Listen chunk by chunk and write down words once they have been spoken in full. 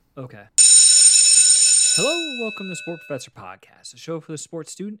Okay. Hello and welcome to Sport Professor Podcast, a show for the sports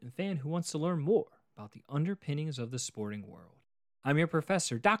student and fan who wants to learn more about the underpinnings of the sporting world. I'm your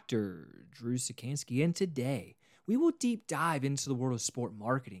professor, Dr. Drew Sikansky, and today we will deep dive into the world of sport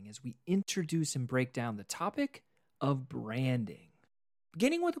marketing as we introduce and break down the topic of branding.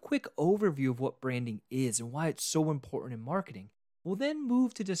 Beginning with a quick overview of what branding is and why it's so important in marketing, we'll then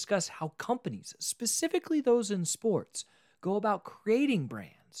move to discuss how companies, specifically those in sports, go about creating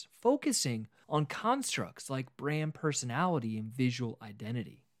brands, focusing on constructs like brand personality and visual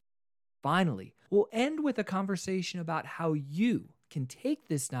identity. Finally, we'll end with a conversation about how you can take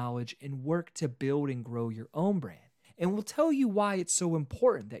this knowledge and work to build and grow your own brand. And we'll tell you why it's so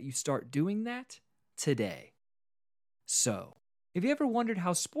important that you start doing that today. So, have you ever wondered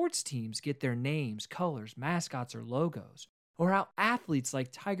how sports teams get their names, colors, mascots, or logos? Or how athletes like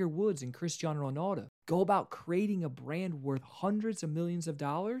Tiger Woods and Cristiano Ronaldo go about creating a brand worth hundreds of millions of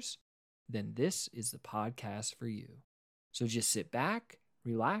dollars? Then this is the podcast for you. So just sit back,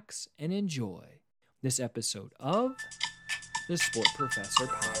 relax, and enjoy this episode of the Sport Professor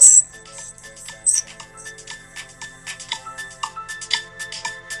Podcast.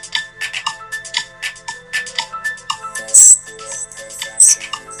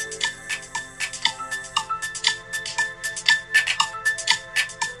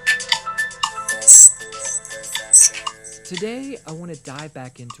 Today, I want to dive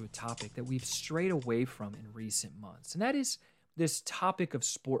back into a topic that we've strayed away from in recent months, and that is this topic of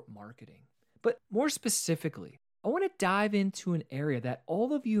sport marketing. But more specifically, I want to dive into an area that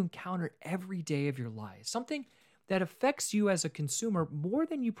all of you encounter every day of your life, something that affects you as a consumer more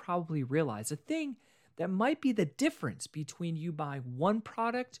than you probably realize, a thing that might be the difference between you buying one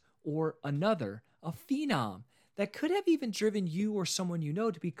product or another, a phenom that could have even driven you or someone you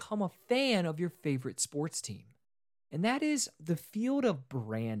know to become a fan of your favorite sports team. And that is the field of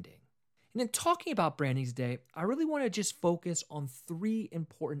branding. And in talking about branding today, I really want to just focus on three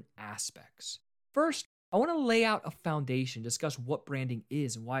important aspects. First, I want to lay out a foundation, discuss what branding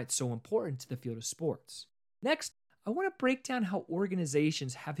is and why it's so important to the field of sports. Next, I want to break down how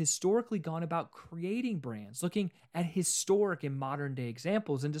organizations have historically gone about creating brands, looking at historic and modern day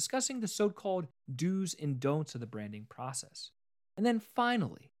examples and discussing the so-called do's and don'ts of the branding process. And then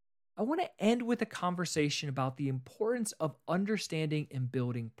finally, I want to end with a conversation about the importance of understanding and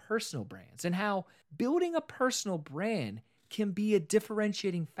building personal brands and how building a personal brand can be a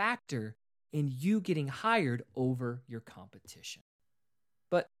differentiating factor in you getting hired over your competition.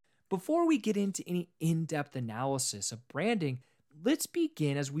 But before we get into any in-depth analysis of branding, let's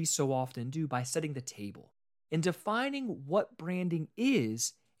begin, as we so often do, by setting the table and defining what branding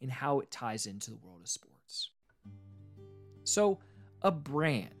is and how it ties into the world of sports. So, a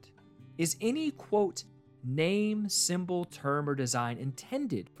brand is any, quote, name, symbol, term, or design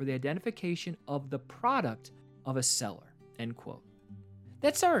intended for the identification of the product of a seller, end quote.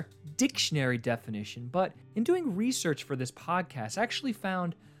 That's our dictionary definition, but in doing research for this podcast, I actually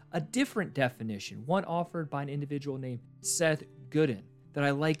found a different definition, one offered by an individual named Seth Godin, that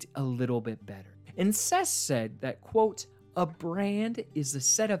I liked a little bit better. And Seth said that, quote, a brand is the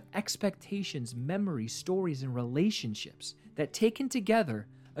set of expectations, memories, stories, and relationships that taken together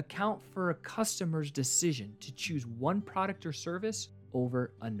account for a customer's decision to choose one product or service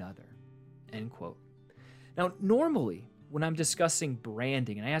over another, end quote. Now, normally, when I'm discussing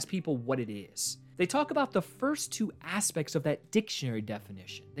branding and I ask people what it is, they talk about the first two aspects of that dictionary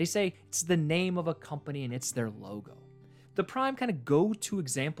definition. They say it's the name of a company and it's their logo. The prime kind of go-to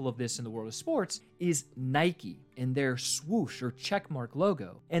example of this in the world of sports is Nike and their swoosh or checkmark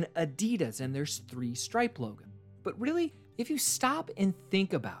logo, and Adidas and their three-stripe logo. But really, if you stop and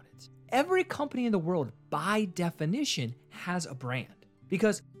think about it, every company in the world, by definition, has a brand.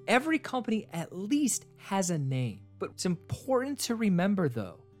 Because every company at least has a name. But it's important to remember,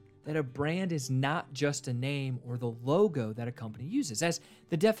 though, that a brand is not just a name or the logo that a company uses. As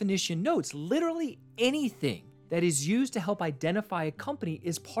the definition notes, literally anything that is used to help identify a company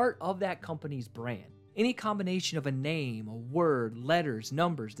is part of that company's brand. Any combination of a name, a word, letters,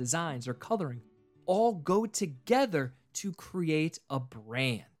 numbers, designs, or coloring all go together to create a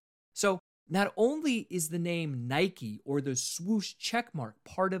brand. So not only is the name Nike or the swoosh checkmark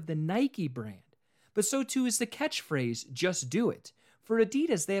part of the Nike brand, but so too is the catchphrase, just do it. For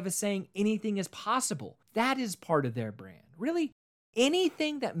Adidas, they have a saying, anything is possible. That is part of their brand. Really,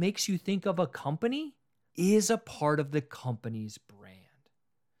 anything that makes you think of a company is a part of the company's brand.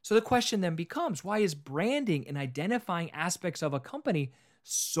 So the question then becomes, why is branding and identifying aspects of a company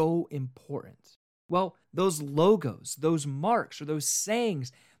so important? Well, those logos, those marks, or those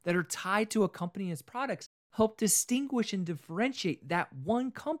sayings that are tied to a company and its products help distinguish and differentiate that one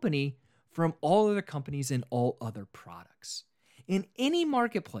company from all other companies and all other products. In any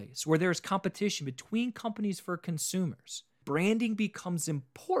marketplace where there's competition between companies for consumers, branding becomes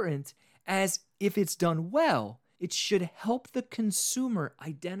important, as if it's done well, it should help the consumer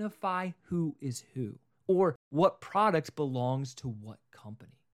identify who is who or what product belongs to what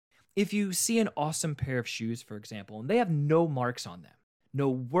company. If you see an awesome pair of shoes, for example, and they have no marks on them, no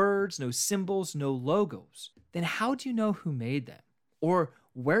words, no symbols, no logos, then how do you know who made them or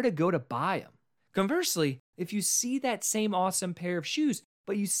where to go to buy them? Conversely, if you see that same awesome pair of shoes,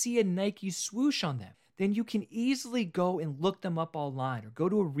 but you see a Nike swoosh on them, then you can easily go and look them up online or go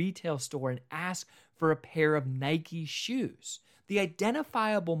to a retail store and ask for a pair of Nike shoes. The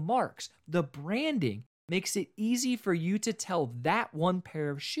identifiable marks, the branding, makes it easy for you to tell that one pair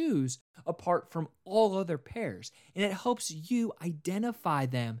of shoes apart from all other pairs, and it helps you identify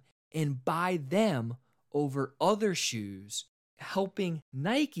them and buy them over other shoes, helping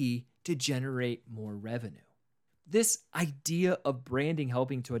Nike to generate more revenue. This idea of branding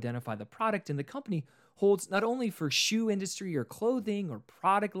helping to identify the product in the company holds not only for shoe industry or clothing or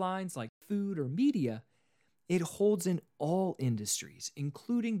product lines like food or media, it holds in all industries,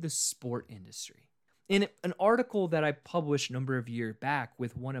 including the sport industry. In an article that I published a number of years back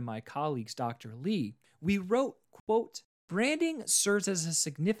with one of my colleagues, Dr. Lee, we wrote, quote, "Branding serves as a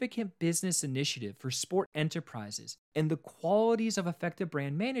significant business initiative for sport enterprises, and the qualities of effective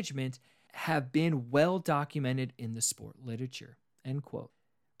brand management have been well documented in the sport literature," end quote.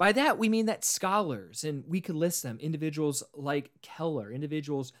 By that, we mean that scholars, and we could list them, individuals like Keller,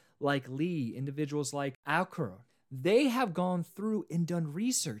 individuals like Lee, individuals like Alcor, they have gone through and done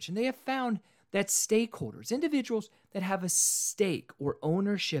research, and they have found that stakeholders, individuals that have a stake or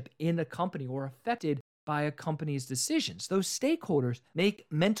ownership in a company or affected by a company's decisions, those stakeholders make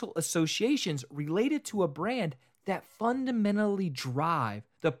mental associations related to a brand that fundamentally drive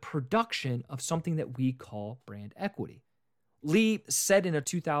the production of something that we call brand equity. Lee said in a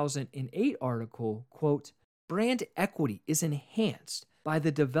 2008 article, quote, "Brand equity is enhanced by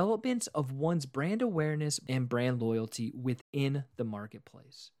the development of one's brand awareness and brand loyalty within the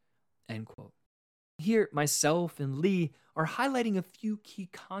marketplace," end quote. Here, myself and Lee are highlighting a few key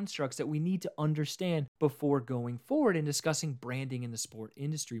constructs that we need to understand before going forward and discussing branding in the sport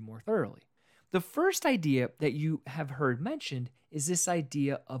industry more thoroughly. The first idea that you have heard mentioned is this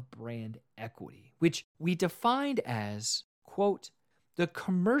idea of brand equity, which we defined as, quote, "the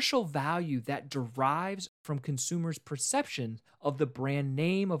commercial value that derives from consumers' perception of the brand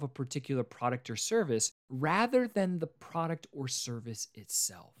name of a particular product or service rather than the product or service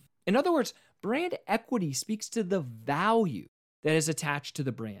itself." In other words, brand equity speaks to the value that is attached to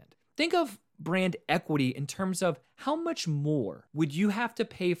the brand. Think of brand equity in terms of how much more would you have to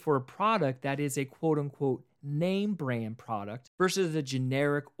pay for a product that is a quote-unquote name brand product versus a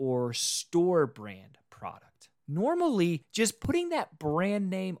generic or store brand product. Normally, just putting that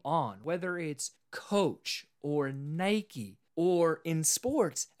brand name on, whether it's Coach or Nike or in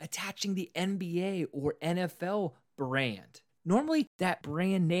sports, attaching the NBA or NFL brand, normally that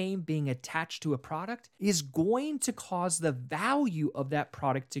brand name being attached to a product is going to cause the value of that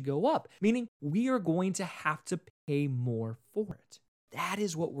product to go up, meaning we are going to have to pay more for it. That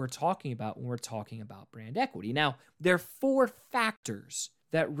is what we're talking about when we're talking about brand equity. Now, there are 4 factors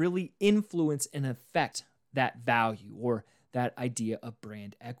that really influence and affect that value or that idea of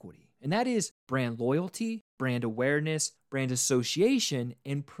brand equity. And that is brand loyalty, brand awareness, brand association,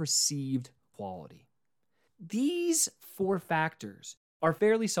 and perceived quality. These 4 factors are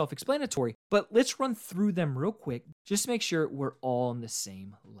fairly self-explanatory, but let's run through them real quick just to make sure we're all on the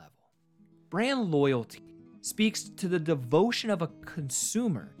same level. Brand loyalty speaks to the devotion of a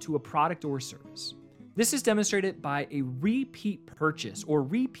consumer to a product or service. This is demonstrated by a repeat purchase or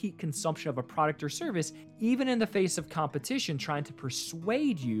repeat consumption of a product or service, even in the face of competition trying to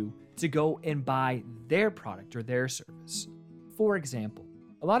persuade you to go and buy their product or their service. For example,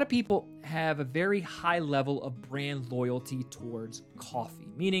 a lot of people have a very high level of brand loyalty towards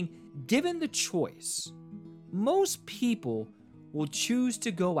coffee, meaning given the choice, most people will choose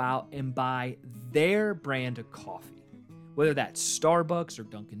to go out and buy their brand of coffee, whether that's Starbucks or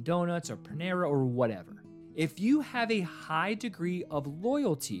Dunkin' Donuts or Panera or whatever. If you have a high degree of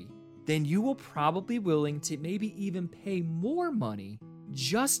loyalty, then you will probably be willing to maybe even pay more money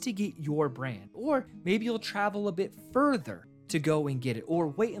just to get your brand, or maybe you'll travel a bit further to go and get it, or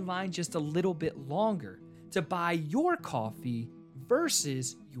wait in line just a little bit longer to buy your coffee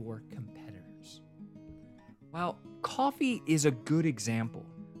versus your competitors. While coffee is a good example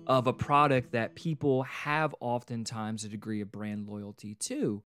of a product that people have oftentimes a degree of brand loyalty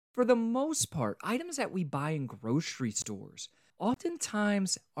to, For the most part, items that we buy in grocery stores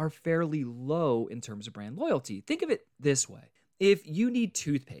oftentimes are fairly low in terms of brand loyalty. Think of it this way. If you need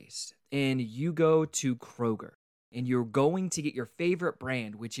toothpaste and you go to Kroger and you're going to get your favorite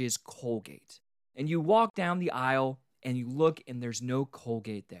brand, which is Colgate, and you walk down the aisle and you look and there's no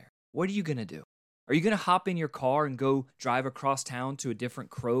Colgate there, what are you going to do? Are you going to hop in your car and go drive across town to a different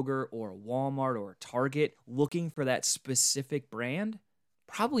Kroger or a Walmart or a Target looking for that specific brand?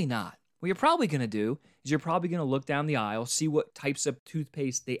 Probably not. What you're probably going to do is you're probably going to look down the aisle, see what types of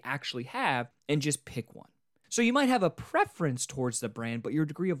toothpaste they actually have, and just pick one. So you might have a preference towards the brand, but your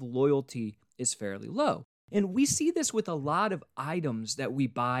degree of loyalty is fairly low. And we see this with a lot of items that we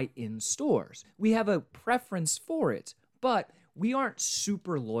buy in stores. We have a preference for it, but we aren't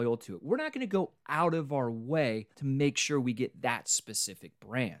super loyal to it. We're not going to go out of our way to make sure we get that specific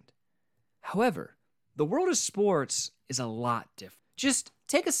brand. However, the world of sports is a lot different. Just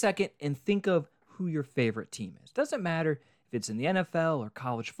take a second and think of who your favorite team is. Doesn't matter if it's in the NFL or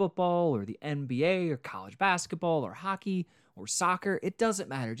college football or the NBA or college basketball or hockey or soccer. It doesn't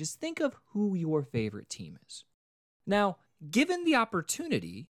matter. Just think of who your favorite team is. Now, given the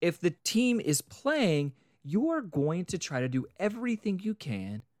opportunity, if the team is playing, you're going to try to do everything you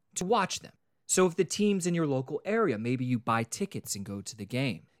can to watch them. So if the team's in your local area, maybe you buy tickets and go to the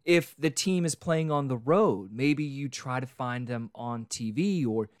game. If the team is playing on the road, maybe you try to find them on TV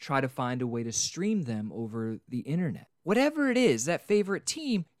or try to find a way to stream them over the internet. Whatever it is, that favorite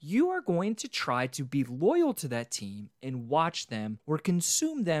team, you are going to try to be loyal to that team and watch them or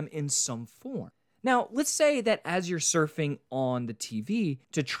consume them in some form. Now, let's say that as you're surfing on the TV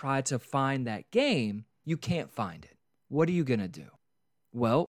to try to find that game, you can't find it. What are you going to do?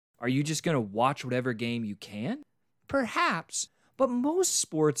 Well, are you just going to watch whatever game you can? Perhaps, but most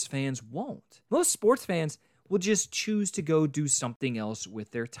sports fans won't. Most sports fans will just choose to go do something else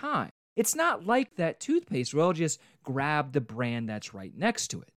with their time. It's not like that toothpaste where they'll just grab the brand that's right next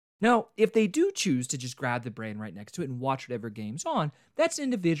to it. Now, if they do choose to just grab the brand right next to it and watch whatever game's on, that's an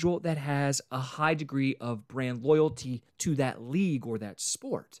individual that has a high degree of brand loyalty to that league or that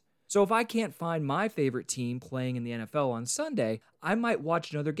sport. So if I can't find my favorite team playing in the NFL on Sunday, I might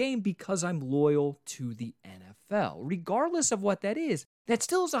watch another game because I'm loyal to the NFL. Regardless of what that is, that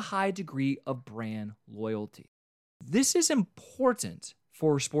still is a high degree of brand loyalty. This is important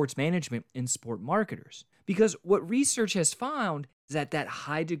for sports management and sport marketers because what research has found is that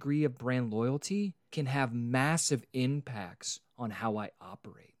high degree of brand loyalty can have massive impacts on how I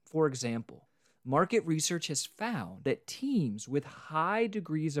operate. For example, market research has found that teams with high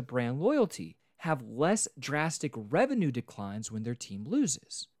degrees of brand loyalty have less drastic revenue declines when their team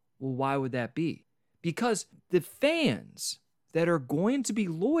loses. Well, why would that be? Because the fans that are going to be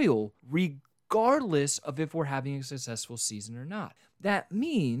loyal regardless of if we're having a successful season or not. That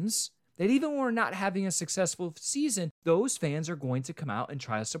means that even when we're not having a successful season, those fans are going to come out and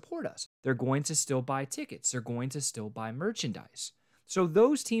try to support us. They're going to still buy tickets. They're going to still buy merchandise. So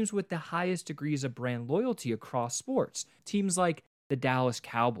those teams with the highest degrees of brand loyalty across sports, teams like the Dallas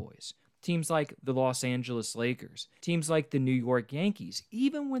Cowboys, teams like the Los Angeles Lakers, teams like the New York Yankees,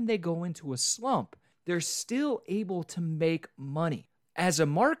 even when they go into a slump, they're still able to make money. As a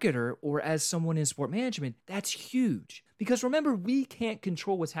marketer or as someone in sport management, that's huge. Because remember, we can't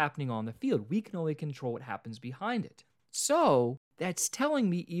control what's happening on the field. We can only control what happens behind it. So that's telling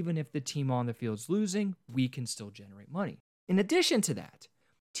me even if the team on the field is losing, we can still generate money. In addition to that,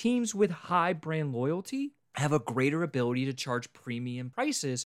 teams with high brand loyalty have a greater ability to charge premium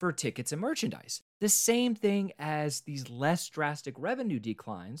prices for tickets and merchandise. The same thing as these less drastic revenue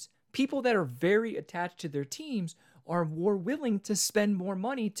declines, people that are very attached to their teams are more willing to spend more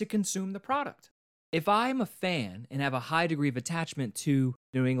money to consume the product. If I'm a fan and have a high degree of attachment to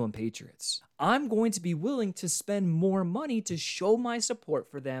New England Patriots, I'm going to be willing to spend more money to show my support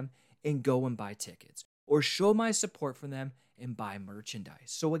for them and go and buy tickets, or show my support for them and buy merchandise.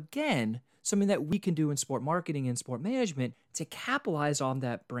 So again, something that we can do in sport marketing and sport management to capitalize on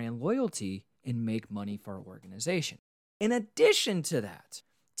that brand loyalty and make money for our organization. In addition to that,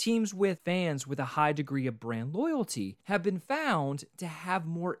 teams with fans with a high degree of brand loyalty have been found to have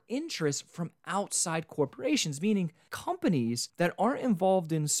more interest from outside corporations, meaning companies that aren't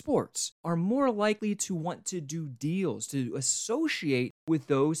involved in sports are more likely to want to do deals, to associate with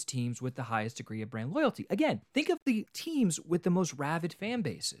those teams with the highest degree of brand loyalty. Again, think of the teams with the most rabid fan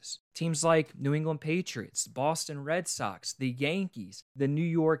bases. Teams like New England Patriots, Boston Red Sox, the Yankees, the New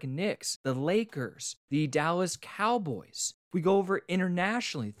York Knicks, the Lakers, the Dallas Cowboys. If we go over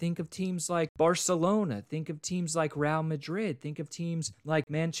internationally, think of teams like Barcelona, think of teams like Real Madrid, think of teams like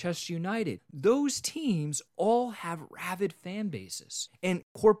Manchester United. Those teams all have rabid fan bases. And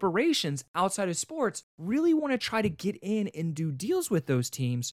corporations outside of sports really want to try to get in and do deals with those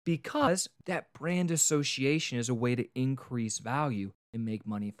teams because that brand association is a way to increase value and make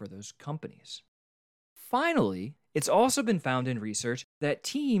money for those companies. Finally, it's also been found in research that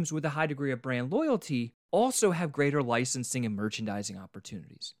teams with a high degree of brand loyalty also have greater licensing and merchandising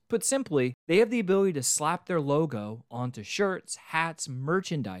opportunities. Put simply, they have the ability to slap their logo onto shirts, hats,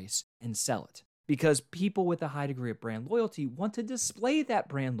 merchandise, and sell it. Because people with a high degree of brand loyalty want to display that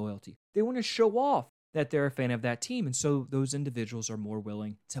brand loyalty. They want to show off that they're a fan of that team, and so those individuals are more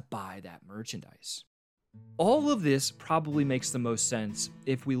willing to buy that merchandise. All of this probably makes the most sense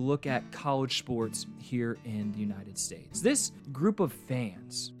if we look at college sports here in the United States. This group of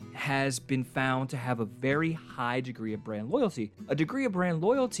fans has been found to have a very high degree of brand loyalty, a degree of brand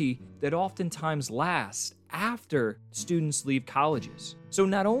loyalty that oftentimes lasts after students leave colleges. So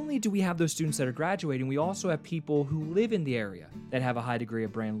not only do we have those students that are graduating, we also have people who live in the area that have a high degree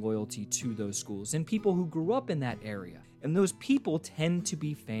of brand loyalty to those schools, and people who grew up in that area. And those people tend to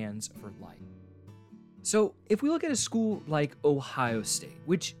be fans for life. So if we look at a school like Ohio State,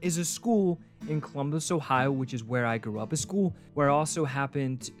 which is a school in Columbus, Ohio, which is where I grew up, a school where I also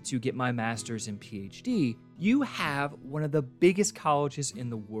happened to get my master's and PhD, you have one of the biggest colleges in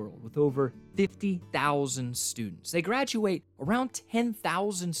the world with over 50,000 students. They graduate around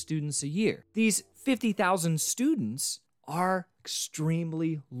 10,000 students a year. These 50,000 students are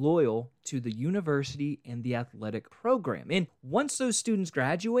extremely loyal to the university and the athletic program. And once those students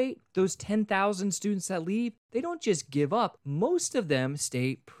graduate, those 10,000 students that leave, they don't just give up. Most of them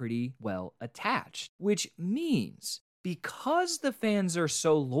stay pretty well attached, which means because the fans are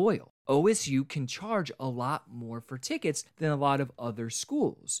so loyal, OSU can charge a lot more for tickets than a lot of other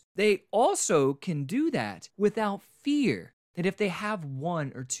schools. They also can do that without fear that if they have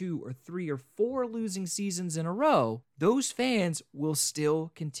 1 or 2 or 3 or 4 losing seasons in a row, those fans will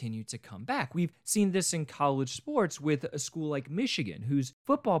still continue to come back. We've seen this in college sports with a school like Michigan, whose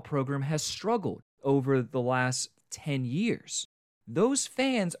football program has struggled over the last 10 years. Those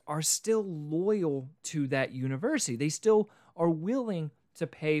fans are still loyal to that university. They still are willing to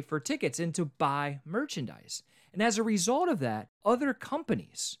pay for tickets and to buy merchandise. And as a result of that, other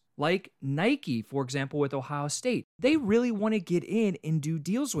companies like Nike, for example, with Ohio State, they really want to get in and do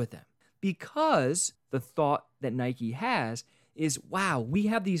deals with them because the thought that Nike has is, wow, we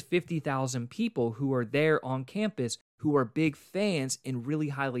have these 50,000 people who are there on campus who are big fans and really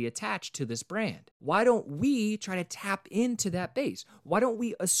highly attached to this brand. Why don't we try to tap into that base? Why don't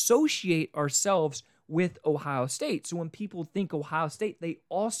we associate ourselves with Ohio State? So when people think Ohio State, they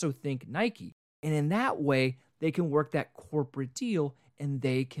also think Nike. And in that way, they can work that corporate deal and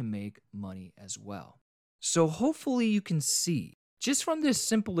they can make money as well. So hopefully you can see, just from this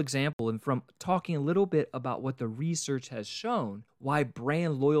simple example and from talking a little bit about what the research has shown, why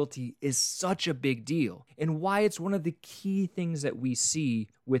brand loyalty is such a big deal and why it's one of the key things that we see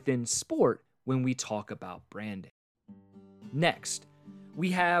within sport when we talk about branding. Next,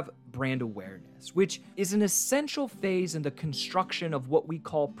 we have brand awareness, which is an essential phase in the construction of what we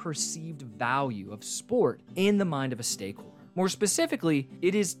call perceived value of sport in the mind of a stakeholder. More specifically,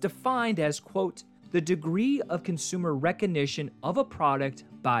 it is defined as, quote, the degree of consumer recognition of a product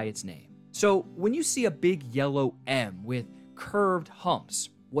by its name. So when you see a big yellow M with curved humps,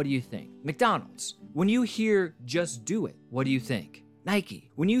 what do you think? McDonald's. When you hear Just Do It, what do you think? Nike.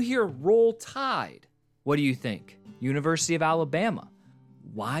 When you hear Roll Tide, what do you think? University of Alabama.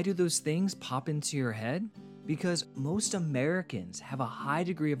 Why do those things pop into your head? Because most Americans have a high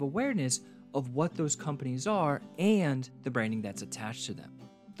degree of awareness of what those companies are and the branding that's attached to them.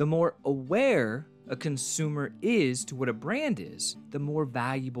 The more aware a consumer is to what a brand is, the more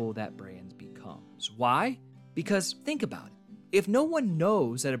valuable that brand becomes. Why? Because think about it. If no one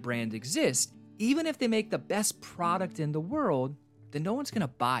knows that a brand exists, even if they make the best product in the world, then no one's going to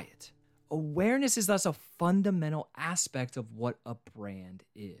buy it. Awareness is thus a fundamental aspect of what a brand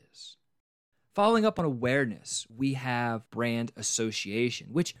is. Following up on awareness, we have brand association,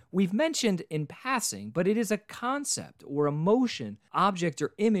 which we've mentioned in passing, but it is a concept or emotion, object,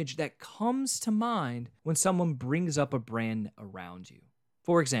 or image that comes to mind when someone brings up a brand around you.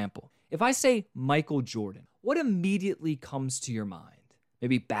 For example, if I say Michael Jordan, what immediately comes to your mind?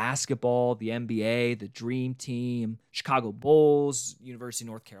 Maybe basketball, the NBA, the Dream Team, Chicago Bulls, University of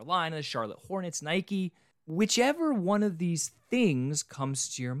North Carolina, Charlotte Hornets, Nike. whichever one of these things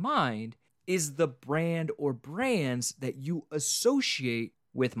comes to your mind is the brand or brands that you associate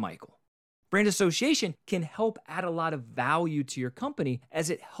with Michael. Brand association can help add a lot of value to your company as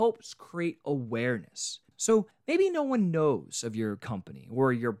it helps create awareness. So maybe no one knows of your company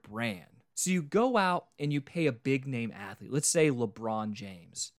or your brand. So you go out and you pay a big name athlete, let's say LeBron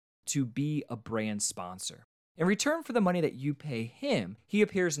James, to be a brand sponsor. In return for the money that you pay him, he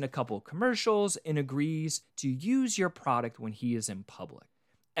appears in a couple of commercials and agrees to use your product when he is in public.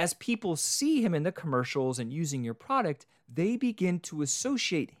 As people see him in the commercials and using your product, they begin to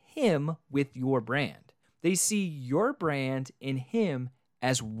associate him with your brand. They see your brand and him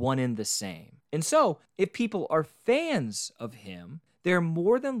as one and the same. And so, if people are fans of him, they're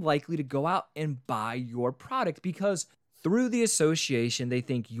more than likely to go out and buy your product because through the association, they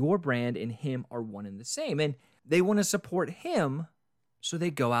think your brand and him are one and the same. And they want to support him, so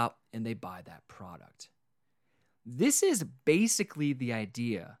they go out and they buy that product. This is basically the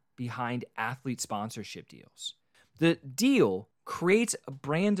idea behind athlete sponsorship deals. The deal creates a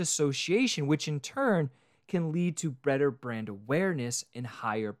brand association, which in turn can lead to better brand awareness and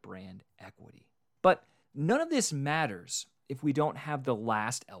higher brand equity. But none of this matters if we don't have the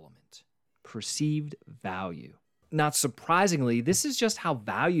last element, perceived value. Not surprisingly, this is just how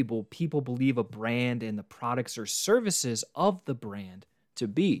valuable people believe a brand and the products or services of the brand to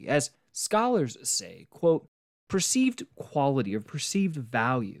be. As scholars say, quote, perceived quality or perceived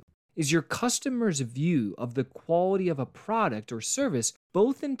value is your customer's view of the quality of a product or service,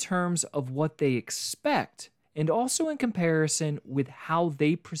 both in terms of what they expect and also in comparison with how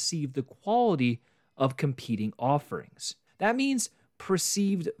they perceive the quality of competing offerings. That means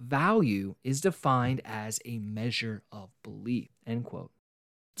perceived value is defined as a measure of belief, end quote.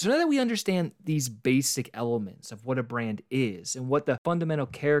 So now that we understand these basic elements of what a brand is and what the fundamental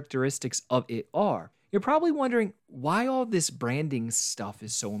characteristics of it are, you're probably wondering why all this branding stuff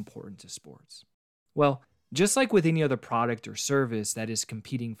is so important to sports. Well, just like with any other product or service that is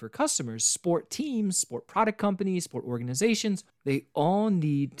competing for customers, sport teams, sport product companies, sport organizations, they all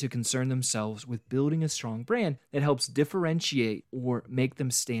need to concern themselves with building a strong brand that helps differentiate or make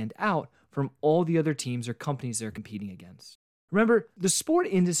them stand out from all the other teams or companies they're competing against. Remember, the sport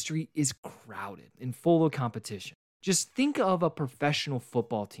industry is crowded and full of competition. Just think of a professional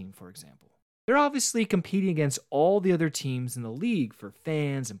football team, for example. They're obviously competing against all the other teams in the league for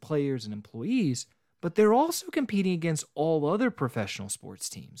fans and players and employees, but they're also competing against all other professional sports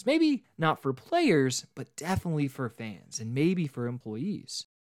teams. Maybe not for players, but definitely for fans and maybe for employees.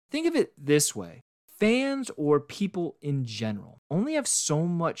 Think of it this way. Fans or people in general only have so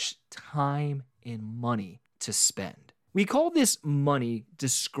much time and money to spend. We call this money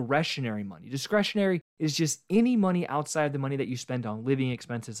discretionary money. Discretionary is just any money outside the money that you spend on living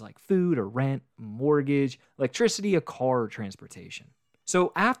expenses like food or rent, mortgage, electricity, a car, or transportation.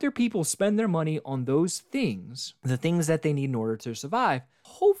 So after people spend their money on those things, the things that they need in order to survive,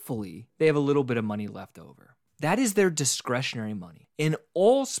 hopefully they have a little bit of money left over. That is their discretionary money. And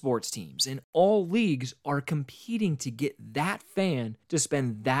all sports teams and all leagues are competing to get that fan to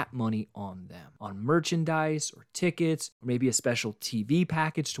spend that money on them, on merchandise or tickets, or maybe a special TV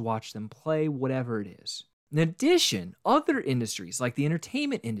package to watch them play, whatever it is. In addition, other industries like the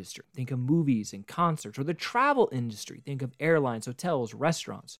entertainment industry, think of movies and concerts, or the travel industry, think of airlines, hotels,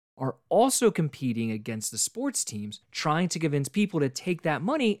 restaurants, are also competing against the sports teams, trying to convince people to take that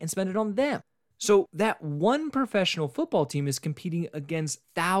money and spend it on them. So that one professional football team is competing against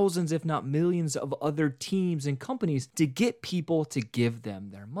thousands, if not millions, of other teams and companies to get people to give them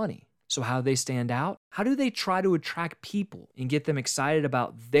their money. So how do they stand out? How do they try to attract people and get them excited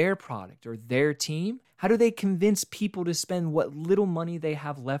about their product or their team? How do they convince people to spend what little money they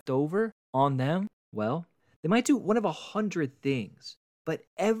have left over on them? Well, they might do one of 100 things, but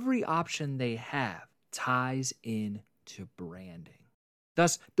every option they have ties into branding.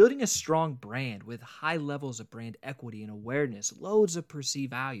 Thus, building a strong brand with high levels of brand equity and awareness, loads of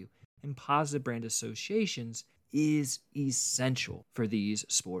perceived value, and positive brand associations is essential for these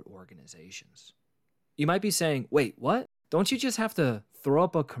sport organizations. You might be saying, wait, what? Don't you just have to throw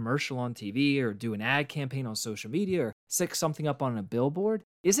up a commercial on TV or do an ad campaign on social media or stick something up on a billboard?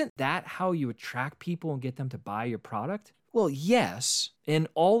 Isn't that how you attract people and get them to buy your product? Well, yes, and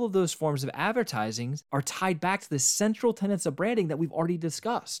all of those forms of advertising are tied back to the central tenets of branding that we've already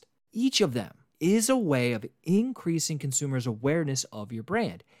discussed. Each of them is a way of increasing consumers' awareness of your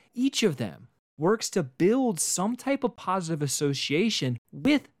brand. Each of them works to build some type of positive association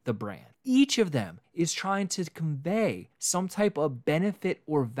with the brand. Each of them is trying to convey some type of benefit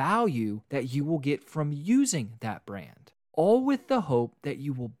or value that you will get from using that brand, all with the hope that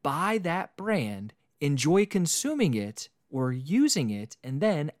you will buy that brand enjoy consuming it or using it, and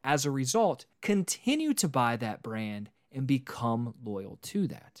then, as a result, continue to buy that brand and become loyal to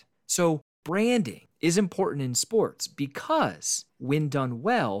that. So, branding is important in sports because, when done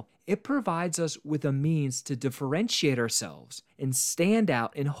well, it provides us with a means to differentiate ourselves and stand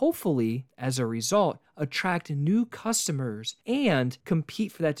out, and hopefully, as a result, attract new customers and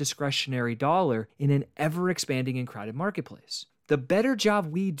compete for that discretionary dollar in an ever-expanding and crowded marketplace. The better job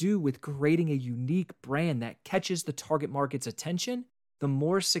we do with creating a unique brand that catches the target market's attention, the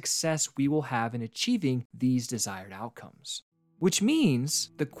more success we will have in achieving these desired outcomes. Which means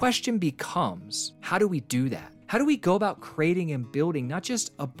the question becomes, how do we do that? How do we go about creating and building not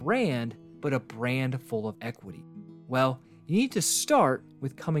just a brand, but a brand full of equity? Well, you need to start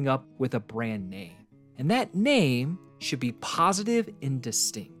with coming up with a brand name. And that name should be positive and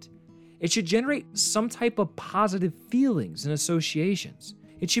distinct. It should generate some type of positive feelings and associations.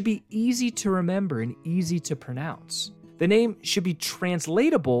 It should be easy to remember and easy to pronounce. The name should be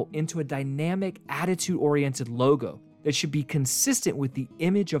translatable into a dynamic, attitude-oriented logo that should be consistent with the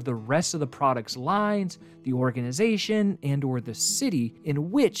image of the rest of the product's lines, the organization, and/or the city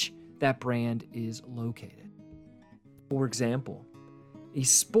in which that brand is located. For example, a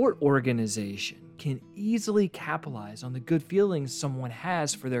sport organization can easily capitalize on the good feelings someone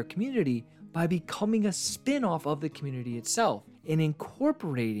has for their community by becoming a spin-off of the community itself and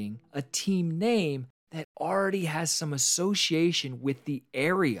incorporating a team name that already has some association with the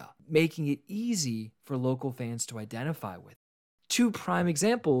area, making it easy for local fans to identify with. Two prime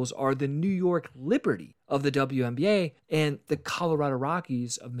examples are the New York Liberty of the WNBA and the Colorado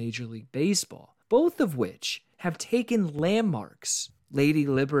Rockies of Major League Baseball, both of which have taken landmarks, Lady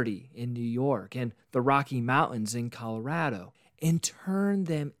Liberty in New York and the Rocky Mountains in Colorado, and turn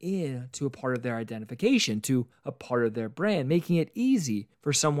them into a part of their identification, to a part of their brand, making it easy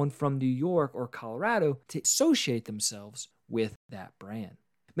for someone from New York or Colorado to associate themselves with that brand.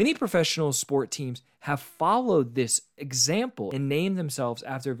 Many professional sport teams have followed this example and named themselves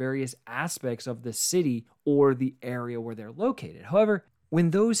after various aspects of the city or the area where they're located. However,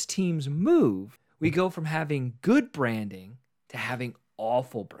 when those teams move, we go from having good branding to having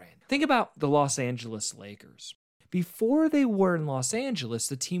awful brand. Think about the Los Angeles Lakers. Before they were in Los Angeles,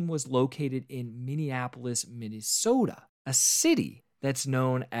 the team was located in Minneapolis, Minnesota, a city that's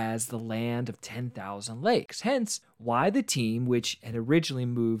known as the land of 10,000 lakes. Hence, why the team, which had originally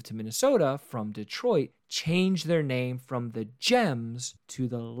moved to Minnesota from Detroit, changed their name from the Gems to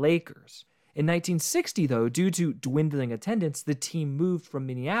the Lakers. In 1960, though, due to dwindling attendance, the team moved from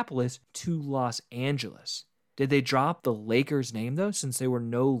Minneapolis to Los Angeles. Did they drop the Lakers name, though, since they were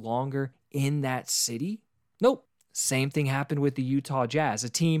no longer in that city? Nope. Same thing happened with the Utah Jazz, a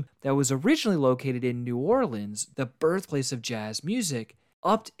team that was originally located in New Orleans, the birthplace of jazz music,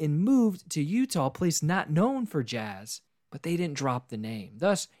 upped and moved to Utah, a place not known for jazz, but they didn't drop the name.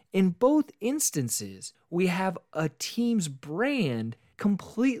 Thus, in both instances, we have a team's brand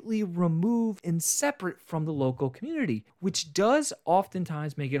completely removed and separate from the local community, which does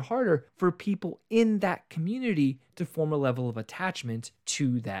oftentimes make it harder for people in that community to form a level of attachment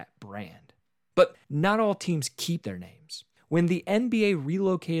to that brand. But not all teams keep their names. When the NBA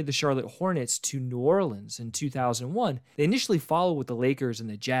relocated the Charlotte Hornets to New Orleans in 2001, they initially followed what the Lakers and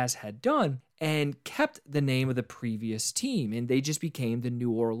the Jazz had done and kept the name of the previous team, and they just became the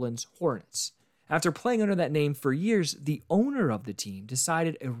New Orleans Hornets. After playing under that name for years, the owner of the team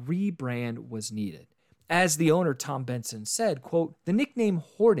decided a rebrand was needed. As the owner, Tom Benson, said, quote, "The nickname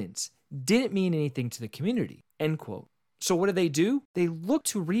Hornets didn't mean anything to the community," end quote. So what do? They looked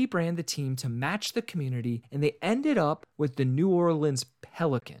to rebrand the team to match the community, and they ended up with the New Orleans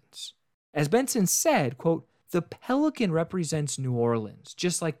Pelicans. As Benson said, quote, "The Pelican represents New Orleans,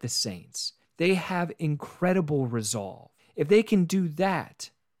 just like the Saints. They have incredible resolve. If they can do that,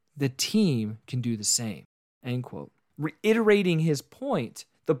 the team can do the same," end quote. Reiterating his point,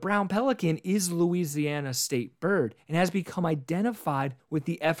 the brown pelican is Louisiana's state bird and has become identified with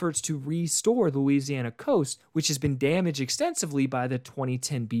the efforts to restore the Louisiana coast, which has been damaged extensively by the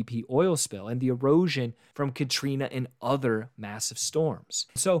 2010 BP oil spill and the erosion from Katrina and other massive storms.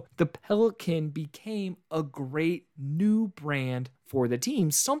 So the pelican became a great new brand for the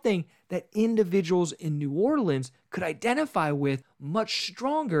team, something that individuals in New Orleans could identify with much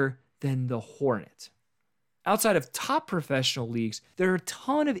stronger than the Hornet. Outside of top professional leagues, there are a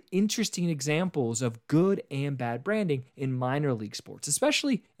ton of interesting examples of good and bad branding in minor league sports,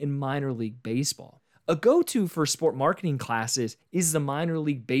 especially in minor league baseball. A go-to for sport marketing classes is the minor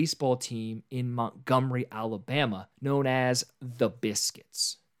league baseball team in Montgomery, Alabama, known as the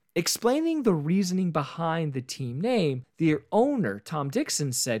Biscuits. Explaining the reasoning behind the team name, the owner, Tom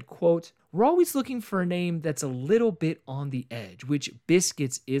Dixon, said, quote, "We're always looking for a name that's a little bit on the edge," which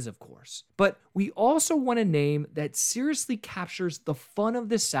Biscuits is, of course. "But we also want a name that seriously captures the fun of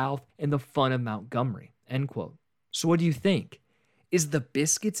the South and the fun of Montgomery," end quote. So what do you think? Is the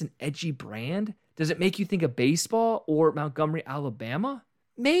Biscuits an edgy brand? Does it make you think of baseball or Montgomery, Alabama?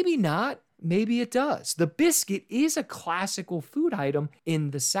 Maybe not. Maybe it does. The biscuit is a classical food item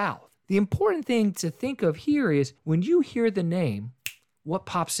in the South. The important thing to think of here is when you hear the name, what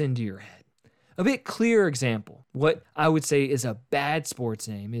pops into your head? A bit clearer example, what I would say is a bad sports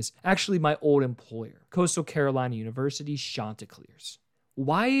name, is actually my old employer, Coastal Carolina University Chanticleers.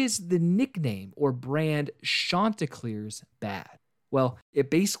 Why is the nickname or brand Chanticleers bad? Well, it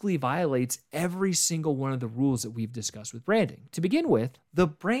basically violates every single one of the rules that we've discussed with branding. To begin with, the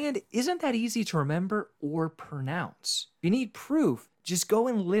brand isn't that easy to remember or pronounce. If you need proof, just go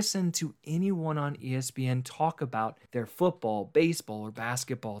and listen to anyone on ESPN talk about their football, baseball, or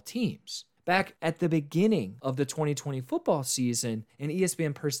basketball teams. Back at the beginning of the 2020 football season, an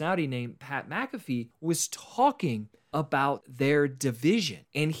ESPN personality named Pat McAfee was talking about their division,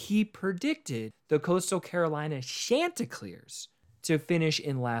 and he predicted the Coastal Carolina Chanticleers to finish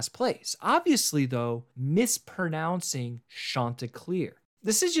in last place. Obviously, though, mispronouncing Chanticleer.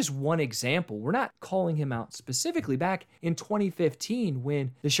 This is just one example. We're not calling him out specifically. Back in 2015,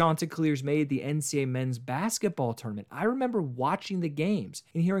 when the Chanticleers made the NCAA men's basketball tournament, I remember watching the games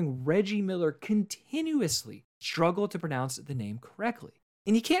and hearing Reggie Miller continuously struggle to pronounce the name correctly.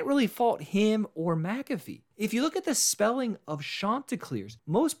 And you can't really fault him or McAfee. If you look at the spelling of Chanticleers,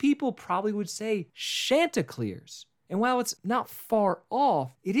 most people probably would say Chanticleers. And while it's not far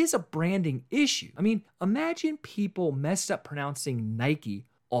off, it is a branding issue. I mean, imagine people messed up pronouncing Nike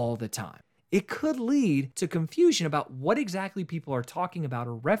all the time. It could lead to confusion about what exactly people are talking about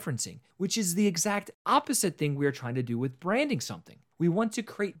or referencing, which is the exact opposite thing we're trying to do with branding something. We want to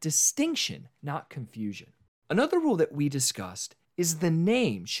create distinction, not confusion. Another rule that we discussed is the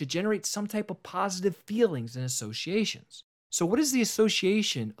name should generate some type of positive feelings and associations. So what is the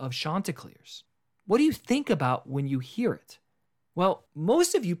association of Chanticleers? What do you think about when you hear it? Well,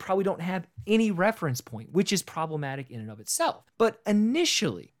 most of you probably don't have any reference point, which is problematic in and of itself. But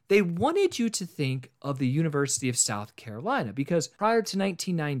initially, they wanted you to think of the University of South Carolina because prior to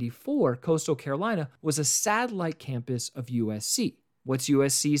 1994, Coastal Carolina was a satellite campus of USC. What's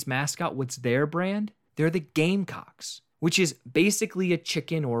USC's mascot? What's their brand? They're the Gamecocks, which is basically a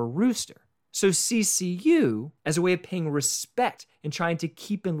chicken or a rooster. So CCU, as a way of paying respect and trying to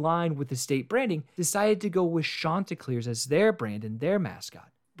keep in line with the state branding, decided to go with Chanticleers as their brand and their mascot.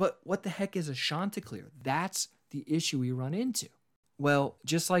 But what the heck is a Chanticleer? That's the issue we run into. Well,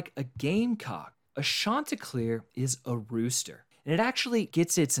 just like a gamecock, a Chanticleer is a rooster. And it actually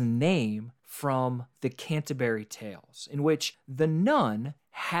gets its name from the Canterbury Tales, in which the nun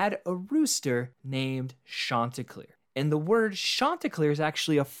had a rooster named Chanticleer. And the word Chanticleer is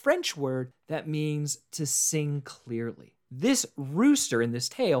actually a French word that means to sing clearly. This rooster in this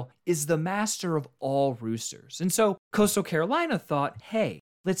tale is the master of all roosters. And so Coastal Carolina thought, hey,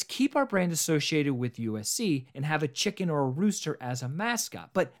 let's keep our brand associated with USC and have a chicken or a rooster as a mascot.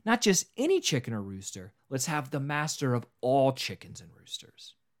 But not just any chicken or rooster. Let's have the master of all chickens and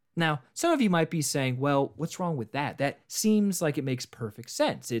roosters. Now, some of you might be saying, well, what's wrong with that? That seems like it makes perfect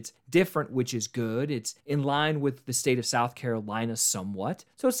sense. It's different, which is good. It's in line with the state of South Carolina somewhat,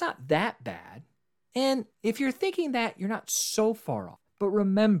 so it's not that bad. And if you're thinking that, you're not so far off. But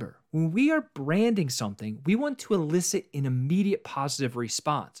remember, when we are branding something, we want to elicit an immediate positive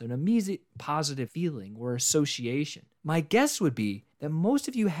response, an immediate positive feeling or association. My guess would be that most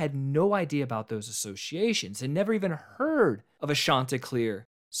of you had no idea about those associations and never even heard of a Chanticleer.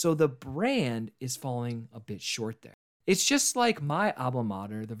 So the brand is falling a bit short there. It's just like my alma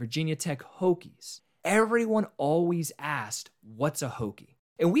mater, the Virginia Tech Hokies. Everyone always asked, what's a Hokie?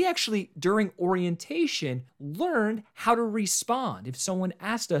 And we actually, during orientation, learned how to respond. If someone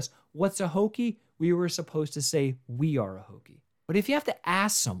asked us, what's a Hokie? We were supposed to say, we are a Hokie. But if you have to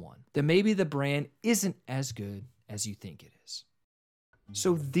ask someone, then maybe the brand isn't as good as you think it is.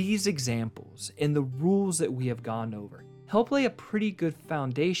 So these examples and the rules that we have gone over help lay a pretty good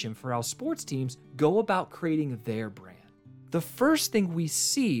foundation for how sports teams go about creating their brand. The first thing we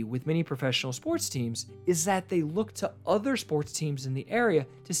see with many professional sports teams is that they look to other sports teams in the area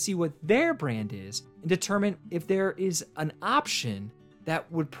to see what their brand is and determine if there is an option that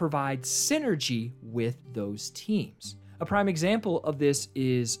would provide synergy with those teams. A prime example of this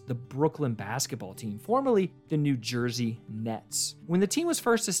is the Brooklyn basketball team, formerly the New Jersey Nets. When the team was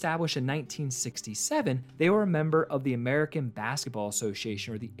first established in 1967, they were a member of the American Basketball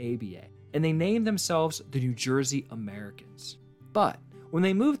Association, or the ABA, and they named themselves the New Jersey Americans. But when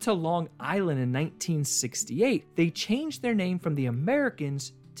they moved to Long Island in 1968, they changed their name from the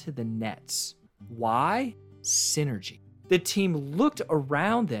Americans to the Nets. Why? Synergy. The team looked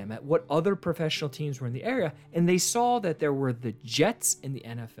around them at what other professional teams were in the area, and they saw that there were the Jets in the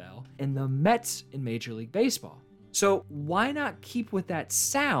NFL and the Mets in Major League Baseball. So why not keep with that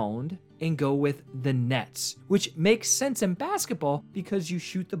sound and go with the Nets, which makes sense in basketball because you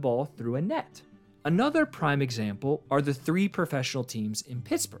shoot the ball through a net. Another prime example are the three professional teams in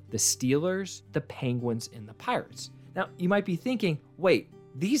Pittsburgh: the Steelers, the Penguins, and the Pirates. Now, you might be thinking, wait,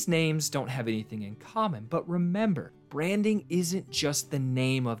 these names don't have anything in common, but remember, branding isn't just the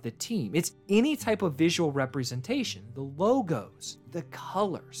name of the team. It's any type of visual representation, the logos, the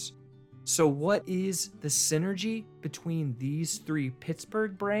colors. So what is the synergy between these three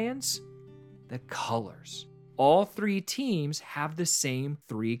Pittsburgh brands? The colors. All three teams have the same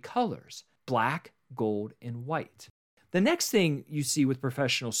three colors: black, gold, and white. The next thing you see with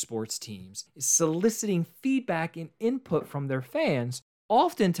professional sports teams is soliciting feedback and input from their fans,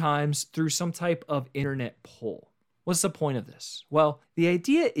 oftentimes through some type of internet poll. What's the point of this? Well, the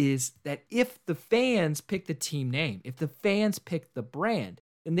idea is that if the fans pick the team name, if the fans pick the brand,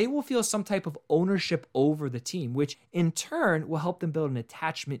 then they will feel some type of ownership over the team, which in turn will help them build an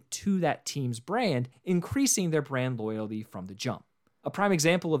attachment to that team's brand, increasing their brand loyalty from the jump. A prime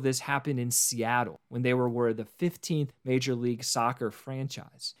example of this happened in Seattle when they were the 15th Major League Soccer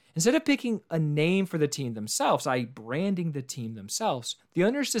franchise. Instead of picking a name for the team themselves, i.e. branding the team themselves, the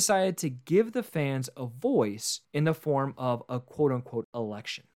owners decided to give the fans a voice in the form of a quote-unquote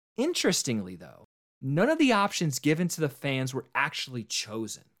election. Interestingly, though, none of the options given to the fans were actually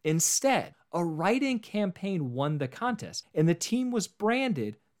chosen. Instead, a write-in campaign won the contest, and the team was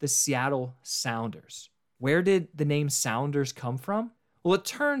branded the Seattle Sounders. Where did the name Sounders come from? Well, it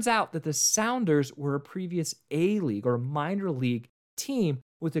turns out that the Sounders were a previous A-League or minor league team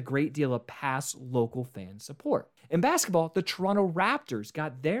with a great deal of past local fan support. In basketball, the Toronto Raptors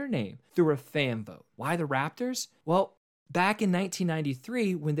got their name through a fan vote. Why the Raptors? Well, back in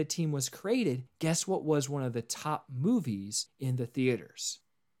 1993, when the team was created, guess what was one of the top movies in the theaters?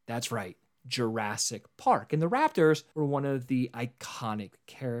 That's right, Jurassic Park. And the Raptors were one of the iconic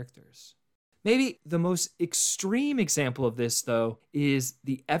characters. Maybe the most extreme example of this, though, is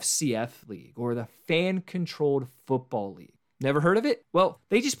the FCF League, or the Fan-Controlled Football League. Never heard of it? Well,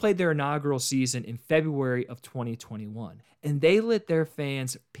 they just played their inaugural season in February of 2021, and they let their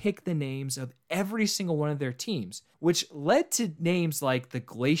fans pick the names of every single one of their teams, which led to names like the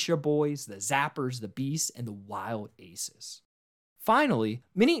Glacier Boys, the Zappers, the Beasts, and the Wild Aces. Finally,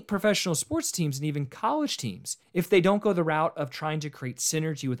 many professional sports teams and even college teams, if they don't go the route of trying to create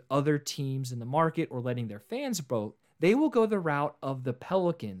synergy with other teams in the market or letting their fans vote, they will go the route of the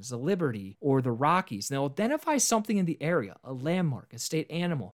Pelicans, the Liberty, or the Rockies. And they'll identify something in the area, a landmark, a state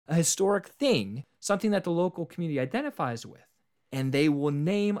animal, a historic thing, something that the local community identifies with. And they will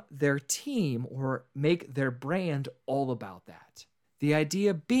name their team or make their brand all about that. The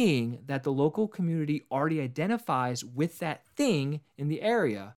idea being that the local community already identifies with that thing in the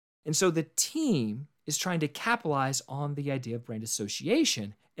area, and so the team is trying to capitalize on the idea of brand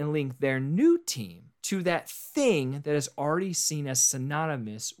association and link their new team to that thing that is already seen as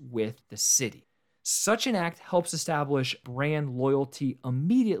synonymous with the city. Such an act helps establish brand loyalty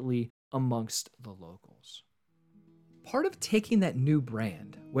immediately amongst the locals. Part of taking that new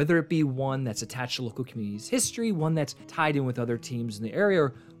brand, whether it be one that's attached to local community's history, one that's tied in with other teams in the area,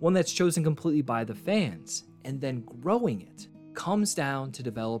 or one that's chosen completely by the fans, and then growing it, comes down to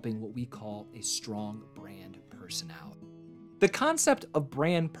developing what we call a strong brand personality. The concept of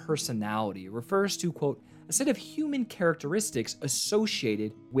brand personality refers to, quote, a set of human characteristics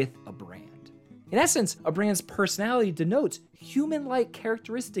associated with a brand. In essence, a brand's personality denotes human-like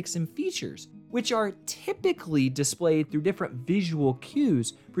characteristics and features, which are typically displayed through different visual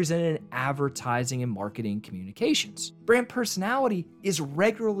cues presented in advertising and marketing communications. Brand personality is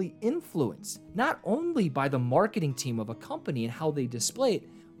regularly influenced not only by the marketing team of a company and how they display it,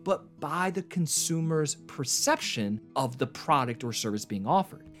 but by the consumer's perception of the product or service being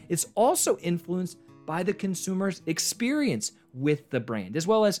offered. It's also influenced by the consumer's experience with the brand, as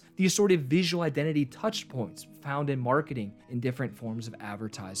well as the assorted visual identity touch points found in marketing in different forms of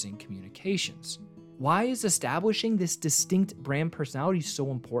advertising communications. Why is establishing this distinct brand personality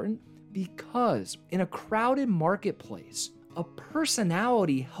so important? Because in a crowded marketplace, a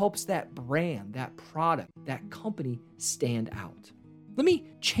personality helps that brand, that product, that company stand out. Let me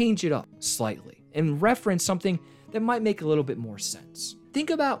change it up slightly and reference something that might make a little bit more sense. Think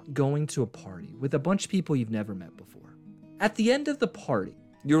about going to a party with a bunch of people you've never met before. At the end of the party,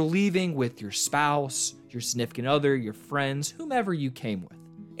 you're leaving with your spouse, your significant other, your friends, whomever you came with,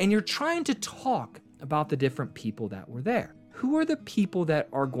 and you're trying to talk about the different people that were there. Who are the people that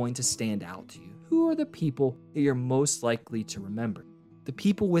are going to stand out to you? Who are the people that you're most likely to remember? The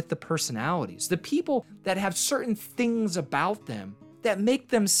people with the personalities, the people that have certain things about them that make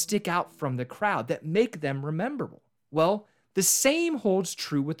them stick out from the crowd, that make them rememberable. Well, the same holds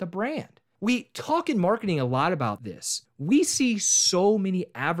true with a brand. We talk in marketing a lot about this. We see so many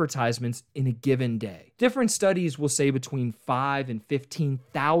advertisements in a given day. Different studies will say between 5 and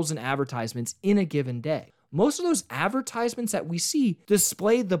 15,000 advertisements in a given day. Most of those advertisements that we see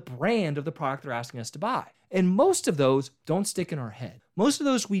display the brand of the product they're asking us to buy. And most of those don't stick in our head. Most of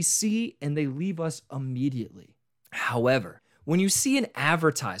those we see and they leave us immediately. However, when you see an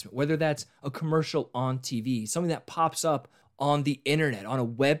advertisement, whether that's a commercial on TV, something that pops up on the internet, on a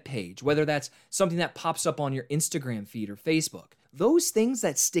web page, whether that's something that pops up on your Instagram feed or Facebook, those things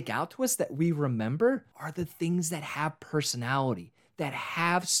that stick out to us that we remember are the things that have personality, that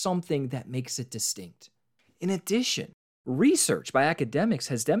have something that makes it distinct. In addition, research by academics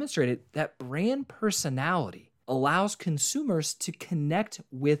has demonstrated that brand personality allows consumers to connect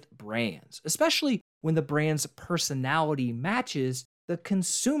with brands, especially when the brand's personality matches the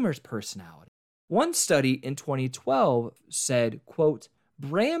consumer's personality. One study in 2012 said, quote,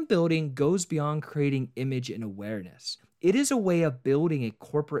 "Brand building goes beyond creating image and awareness. It is a way of building a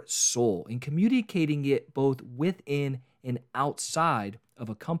corporate soul and communicating it both within and outside of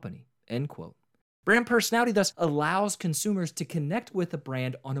a company," end quote. Brand personality thus allows consumers to connect with a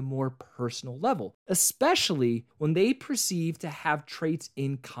brand on a more personal level, especially when they perceive to have traits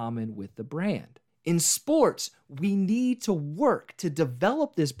in common with the brand. In sports, we need to work to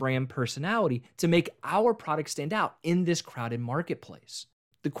develop this brand personality to make our product stand out in this crowded marketplace.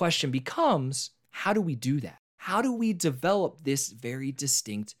 The question becomes, how do we do that? How do we develop this very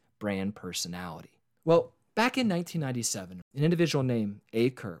distinct brand personality? Well, back in 1997, an individual named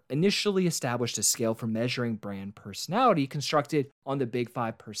A. Kerr initially established a scale for measuring brand personality constructed on the big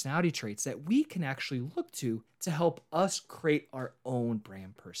 5 personality traits that we can actually look to help us create our own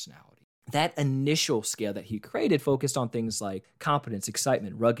brand personality. That initial scale that he created focused on things like competence,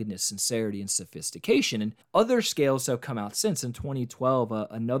 excitement, ruggedness, sincerity, and sophistication. And other scales have come out since. In 2012,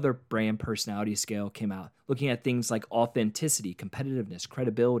 another brand personality scale came out looking at things like authenticity, competitiveness,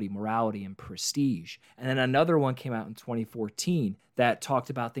 credibility, morality, and prestige. And then another one came out in 2014 that talked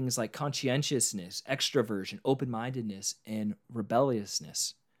about things like conscientiousness, extroversion, open-mindedness, and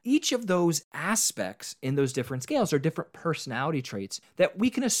rebelliousness. Each of those aspects in those different scales are different personality traits that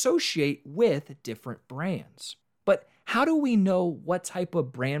we can associate with different brands. But how do we know what type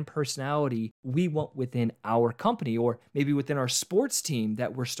of brand personality we want within our company or maybe within our sports team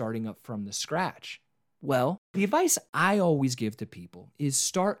that we're starting up from the scratch? Well, the advice I always give to people is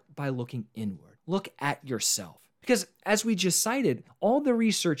start by looking inward. Look at yourself. Because as we just cited, all the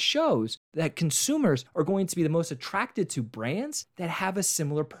research shows that consumers are going to be the most attracted to brands that have a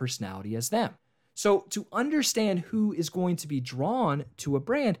similar personality as them. So to understand who is going to be drawn to a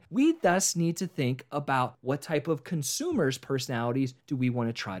brand, we thus need to think about what type of consumers' personalities do we want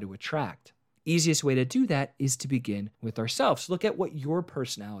to try to attract. Easiest way to do that is to begin with ourselves. Look at what your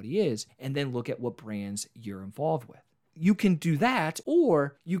personality is, and then look at what brands you're involved with. You can do that,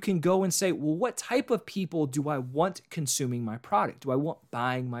 or you can go and say, well, what type of people do I want consuming my product? Do I want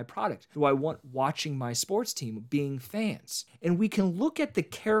buying my product? Do I want watching my sports team, being fans? And we can look at the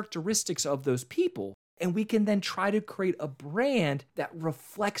characteristics of those people, and we can then try to create a brand that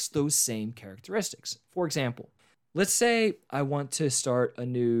reflects those same characteristics. For example, let's say I want to start a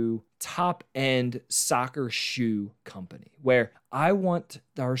new top-end soccer shoe company where I want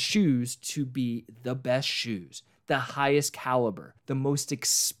our shoes to be the best shoes, the highest caliber, the most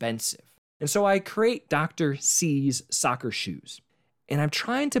expensive. And so I create Dr. C's soccer shoes. And I'm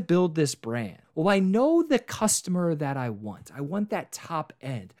trying to build this brand. Well, I know the customer that I want. I want that top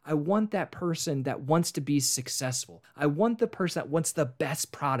end. I want that person that wants to be successful. I want the person that wants the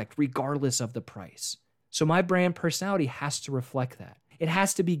best product regardless of the price. So my brand personality has to reflect that. It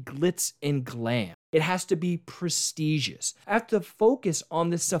has to be glitz and glam. It has to be prestigious. I have to focus on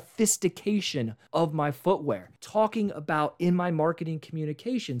the sophistication of my footwear, talking about in my marketing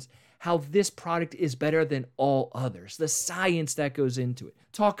communications how this product is better than all others, the science that goes into it.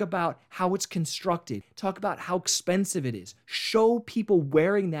 Talk about how it's constructed. Talk about how expensive it is. Show people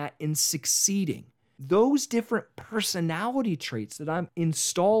wearing that and succeeding. those different personality traits that I'm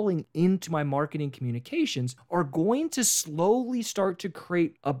installing into my marketing communications are going to slowly start to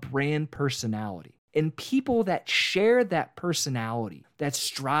create a brand personality. And people that share that personality, that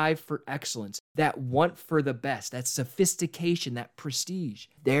strive for excellence, that want for the best, that sophistication, that prestige,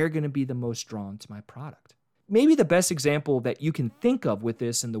 they're going to be the most drawn to my product. Maybe the best example that you can think of with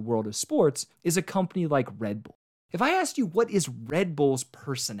this in the world of sports is a company like Red Bull. If I asked you what is Red Bull's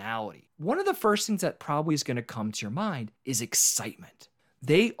personality, one of the first things that probably is going to come to your mind is excitement.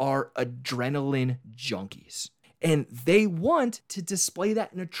 They are adrenaline junkies. And they want to display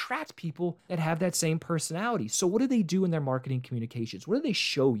that and attract people that have that same personality. So what do they do in their marketing communications? What do they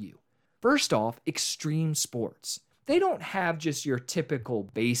show you? First off, extreme sports. They don't have just your typical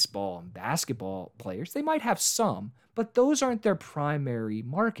baseball and basketball players. They might have some, but those aren't their primary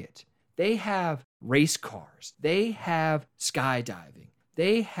market. They have race cars. They have skydiving.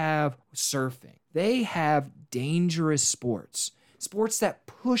 They have surfing. They have dangerous sports that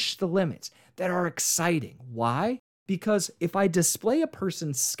push the limits, that are exciting. Why? Because if I display a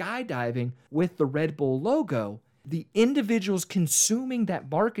person skydiving with the Red Bull logo, the individuals consuming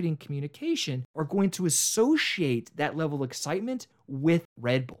that marketing communication are going to associate that level of excitement with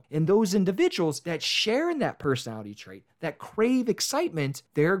Red Bull. And those individuals that share in that personality trait, that crave excitement,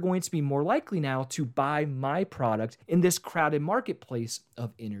 they're going to be more likely now to buy my product in this crowded marketplace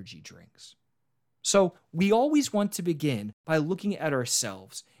of energy drinks. So we always want to begin by looking at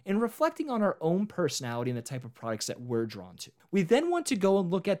ourselves and reflecting on our own personality and the type of products that we're drawn to. We then want to go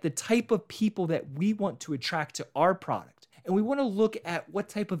and look at the type of people that we want to attract to our product. And we want to look at what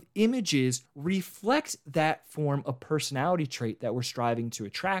type of images reflect that form of personality trait that we're striving to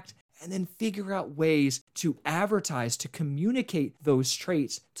attract, and then figure out ways to advertise, to communicate those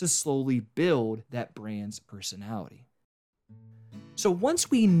traits to slowly build that brand's personality. So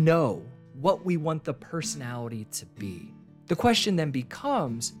once we know what we want the personality to be, the question then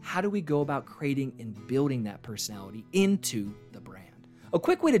becomes, how do we go about creating and building that personality into the brand? A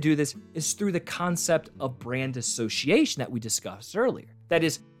quick way to do this is through the concept of brand association that we discussed earlier. That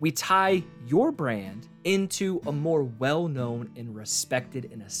is, we tie your brand into a more well-known and respected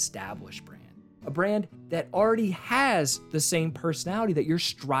and established brand. A brand that already has the same personality that you're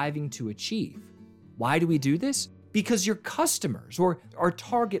striving to achieve. Why do we do this? Because your customers or our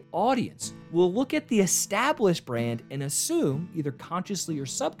target audience will look at the established brand and assume, either consciously or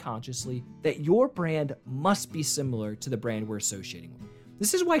subconsciously, that your brand must be similar to the brand we're associating with.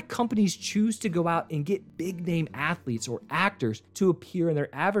 This is why companies choose to go out and get big name athletes or actors to appear in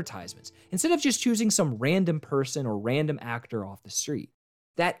their advertisements, instead of just choosing some random person or random actor off the street.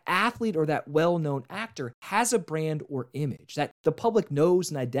 That athlete or that well-known actor has a brand or image that the public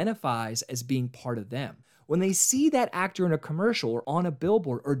knows and identifies as being part of them. When they see that actor in a commercial or on a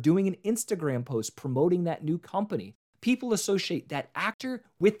billboard or doing an Instagram post promoting that new company, people associate that actor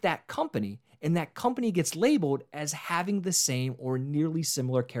with that company, and that company gets labeled as having the same or nearly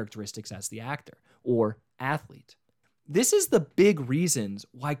similar characteristics as the actor or athlete. This is the big reasons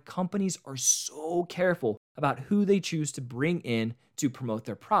why companies are so careful about who they choose to bring in to promote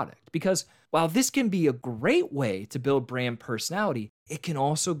their product. Because while this can be a great way to build brand personality, it can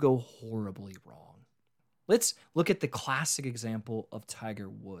also go horribly wrong. Let's look at the classic example of Tiger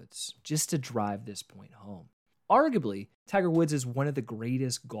Woods, just to drive this point home. Arguably, Tiger Woods is one of the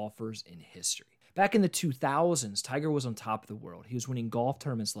greatest golfers in history. Back in the 2000s, Tiger was on top of the world. He was winning golf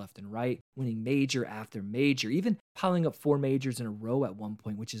tournaments left and right, winning major after major, even piling up 4 majors in a row at one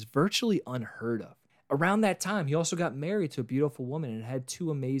point, which is virtually unheard of. Around that time, he also got married to a beautiful woman and had 2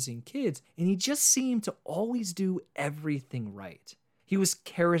 amazing kids, and he just seemed to always do everything right. He was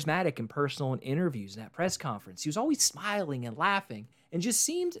charismatic and personal in interviews and at press conference. He was always smiling and laughing and just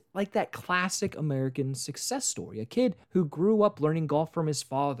seemed like that classic American success story. A kid who grew up learning golf from his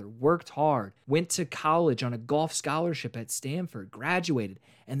father, worked hard, went to college on a golf scholarship at Stanford, graduated,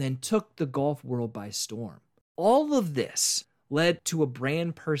 and then took the golf world by storm. All of this led to a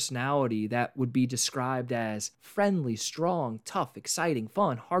brand personality that would be described as friendly, strong, tough, exciting,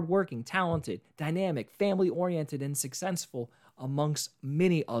 fun, hardworking, talented, dynamic, family-oriented, and successful, amongst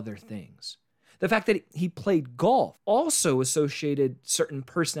many other things. The fact that he played golf also associated certain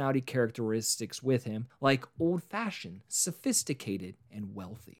personality characteristics with him, like old-fashioned, sophisticated, and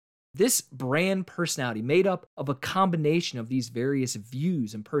wealthy. This brand personality, made up of a combination of these various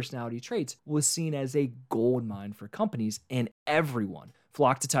views and personality traits, was seen as a goldmine for companies, and everyone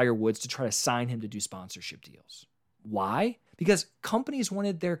flocked to Tiger Woods to try to sign him to do sponsorship deals. Why? Because companies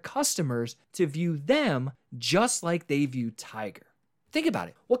wanted their customers to view them just like they view Tiger. Think about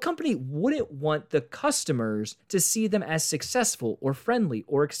it. What company wouldn't want the customers to see them as successful or friendly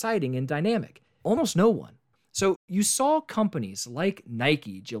or exciting and dynamic? Almost no one. So you saw companies like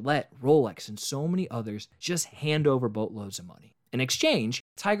Nike, Gillette, Rolex, and so many others just hand over boatloads of money. In exchange,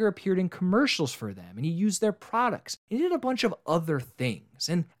 Tiger appeared in commercials for them, and he used their products, and he did a bunch of other things.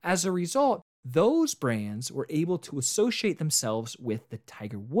 And as a result, those brands were able to associate themselves with the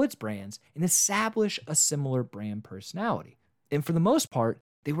Tiger Woods brands and establish a similar brand personality. And for the most part,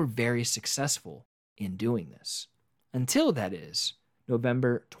 they were very successful in doing this. Until, that is,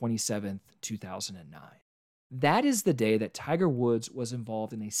 November 27th, 2009. That is the day that Tiger Woods was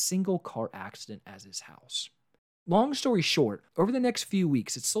involved in a single car accident at his house. Long story short, over the next few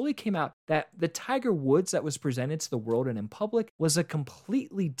weeks, it slowly came out that the Tiger Woods that was presented to the world and in public was a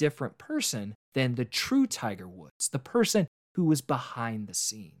completely different person than the true Tiger Woods, the person who was behind the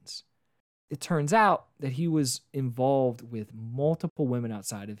scenes. It turns out that he was involved with multiple women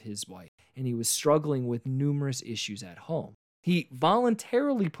outside of his wife, and he was struggling with numerous issues at home. He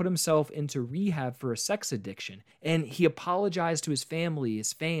voluntarily put himself into rehab for a sex addiction, and he apologized to his family,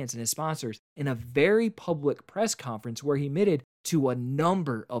 his fans, and his sponsors in a very public press conference where he admitted to a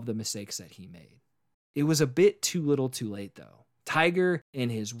number of the mistakes that he made. It was a bit too little too late, though. Tiger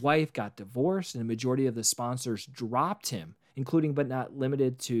and his wife got divorced, and the majority of the sponsors dropped him, including but not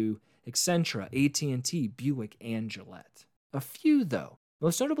limited to Accenture, AT&T, Buick, and Gillette. A few, though,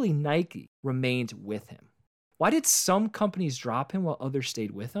 most notably Nike, remained with him. Why did some companies drop him while others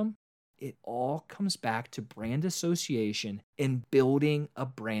stayed with him? It all comes back to brand association and building a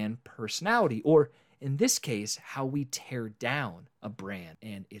brand personality, or in this case, how we tear down a brand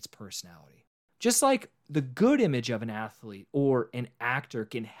and its personality. Just like the good image of an athlete or an actor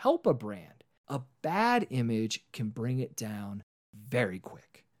can help a brand, a bad image can bring it down very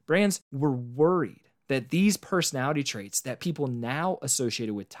quick. Brands were worried that these personality traits that people now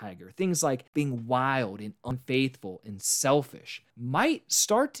associated with Tiger, things like being wild and unfaithful and selfish, might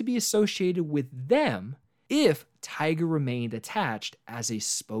start to be associated with them if Tiger remained attached as a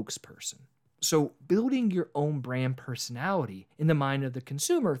spokesperson. So building your own brand personality in the mind of the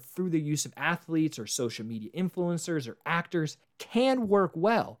consumer through the use of athletes or social media influencers or actors can work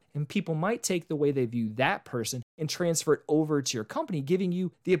well, and people might take the way they view that person and transfer it over to your company, giving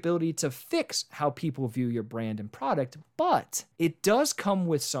you the ability to fix how people view your brand and product. But it does come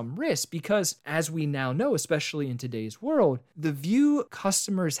with some risk because, as we now know, especially in today's world, the view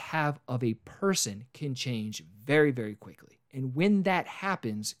customers have of a person can change very, very quickly. And when that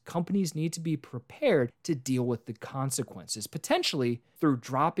happens, companies need to be prepared to deal with the consequences, potentially through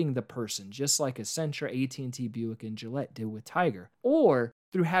dropping the person, just like Accenture, AT&T, Buick, and Gillette did with Tiger, or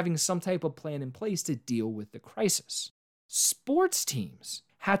through having some type of plan in place to deal with the crisis. Sports teams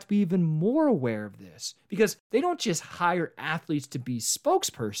have to be even more aware of this because they don't just hire athletes to be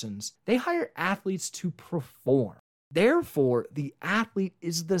spokespersons, they hire athletes to perform. Therefore, the athlete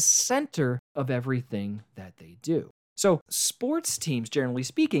is the center of everything that they do. So sports teams, generally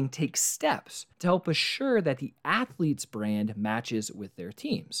speaking, take steps to help assure that the athlete's brand matches with their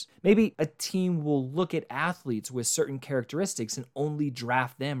teams. Maybe a team will look at athletes with certain characteristics and only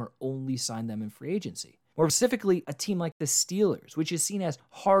draft them or only sign them in free agency. More specifically, a team like the Steelers, which is seen as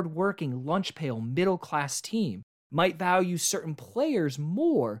hardworking, lunch pail, middle-class team, might value certain players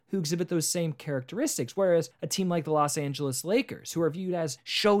more who exhibit those same characteristics, whereas a team like the Los Angeles Lakers, who are viewed as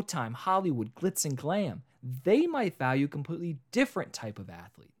Showtime, Hollywood, glitz and glam, they might value a completely different type of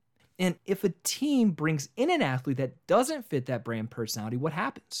athlete. And if a team brings in an athlete that doesn't fit that brand personality, what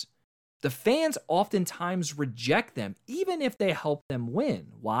happens? The fans oftentimes reject them, even if they help them win.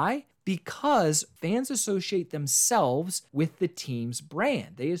 Why? Because fans associate themselves with the team's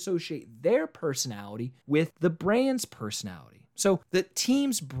brand. They associate their personality with the brand's personality. So the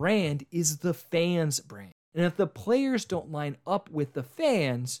team's brand is the fans' brand. And if the players don't line up with the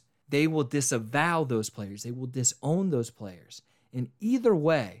fans, they will disavow those players. They will disown those players. And either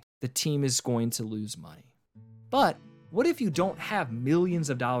way, the team is going to lose money. But what if you don't have millions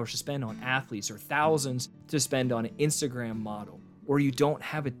of dollars to spend on athletes or thousands to spend on an Instagram model, or you don't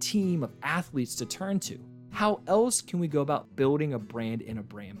have a team of athletes to turn to? How else can we go about building a brand and a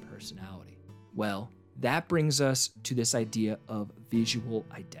brand personality? Well, that brings us to this idea of visual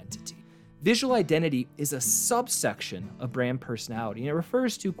identity. Visual identity is a subsection of brand personality, and it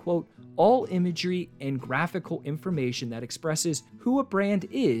refers to, quote, all imagery and graphical information that expresses who a brand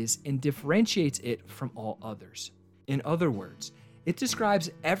is and differentiates it from all others. In other words, it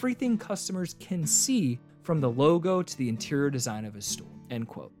describes everything customers can see from the logo to the interior design of a store, end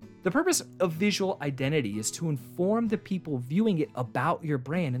quote. The purpose of visual identity is to inform the people viewing it about your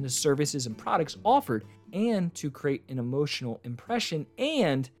brand and the services and products offered, and to create an emotional impression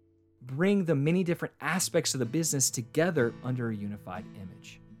and bring the many different aspects of the business together under a unified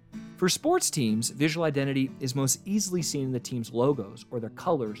image. For sports teams, visual identity is most easily seen in the team's logos or their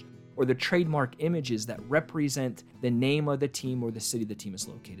colors or the trademark images that represent the name of the team or the city the team is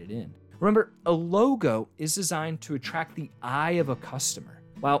located in. Remember, a logo is designed to attract the eye of a customer,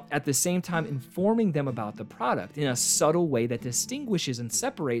 while at the same time informing them about the product in a subtle way that distinguishes and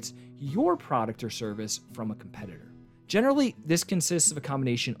separates your product or service from a competitor. Generally, this consists of a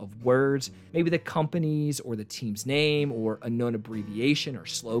combination of words, maybe the company's or the team's name, or a known abbreviation or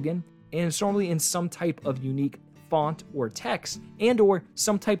slogan, and it's normally in some type of unique font or text, and or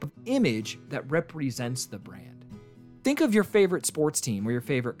some type of image that represents the brand. Think of your favorite sports team or your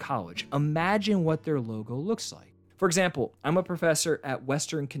favorite college. Imagine what their logo looks like. For example, I'm a professor at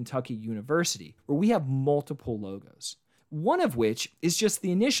Western Kentucky University, where we have multiple logos. One of which is just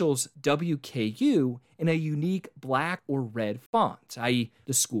the initials WKU in a unique black or red font, i.e.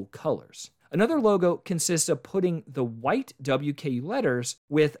 the school colors. Another logo consists of putting the white WKU letters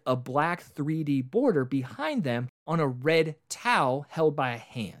with a black 3D border behind them on a red towel held by a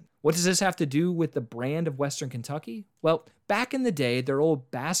hand. What does this have to do with the brand of Western Kentucky? Well, back in the day, their old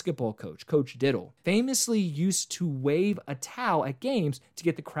basketball coach, Coach Diddle, famously used to wave a towel at games to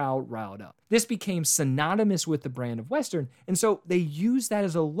get the crowd riled up. This became synonymous with the brand of Western, and so they used that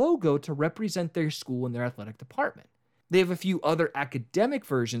as a logo to represent their school and their athletic department. They have a few other academic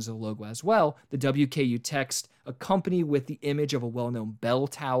versions of the logo as well. The WKU text accompanied with the image of a well-known bell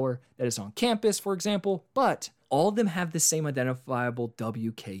tower that is on campus, for example, but all of them have the same identifiable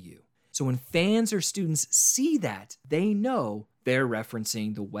WKU. So when fans or students see that, they know they're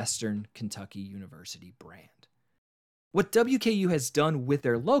referencing the Western Kentucky University brand. What WKU has done with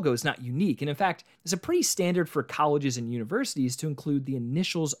their logo is not unique, and in fact, it's a pretty standard for colleges and universities to include the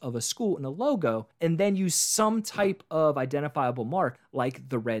initials of a school in a logo and then use some type of identifiable mark like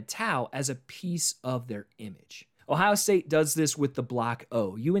the red towel as a piece of their image. Ohio State does this with the block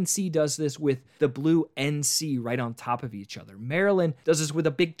O. UNC does this with the blue NC right on top of each other. Maryland does this with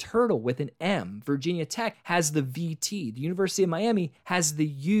a big turtle with an M. Virginia Tech has the VT. The University of Miami has the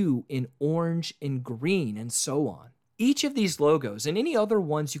U in orange and green, and so on. Each of these logos, and any other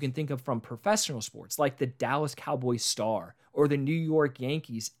ones you can think of from professional sports, like the Dallas Cowboys star, or the New York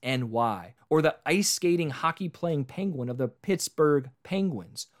Yankees NY, or the ice skating hockey playing penguin of the Pittsburgh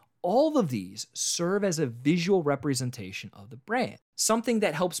Penguins, all of these serve as a visual representation of the brand, something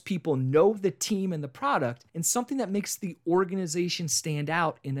that helps people know the team and the product, and something that makes the organization stand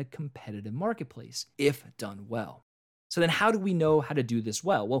out in a competitive marketplace, if done well. So then how do we know how to do this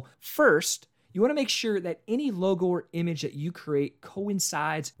well? Well, first, you want to make sure that any logo or image that you create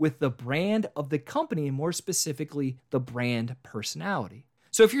coincides with the brand of the company, and more specifically, the brand personality.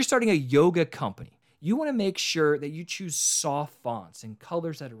 So if you're starting a yoga company, you want to make sure that you choose soft fonts and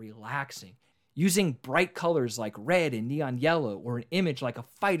colors that are relaxing. Using bright colors like red and neon yellow or an image like a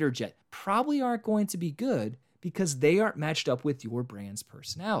fighter jet probably aren't going to be good because they aren't matched up with your brand's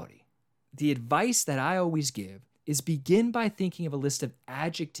personality. The advice that I always give is begin by thinking of a list of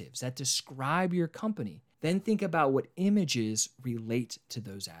adjectives that describe your company. Then think about what images relate to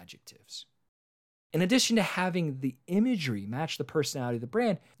those adjectives. In addition to having the imagery match the personality of the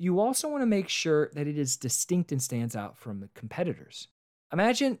brand, you also want to make sure that it is distinct and stands out from the competitors.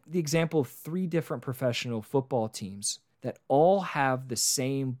 Imagine the example of 3 different professional football teams that all have the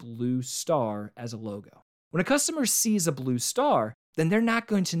same blue star as a logo. When a customer sees a blue star, then they're not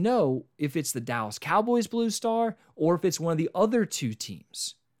going to know if it's the Dallas Cowboys blue star or if it's one of the other 2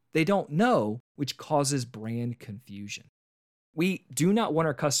 teams. They don't know, which causes brand confusion. We do not want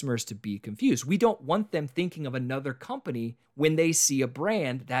our customers to be confused. We don't want them thinking of another company when they see a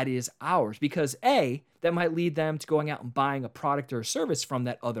brand that is ours, because A, that might lead them to going out and buying a product or a service from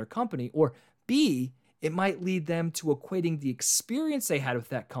that other company, or B, it might lead them to equating the experience they had with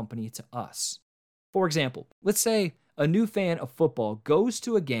that company to us. For example, let's say a new fan of football goes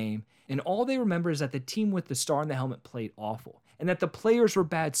to a game and all they remember is that the team with the star in the helmet played awful, and that the players were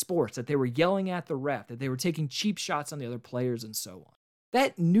bad sports, that they were yelling at the ref, that they were taking cheap shots on the other players, and so on.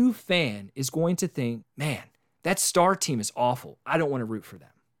 That new fan is going to think, man, that star team is awful. I don't want to root for them.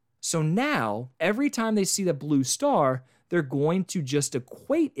 So now, every time they see the blue star, they're going to just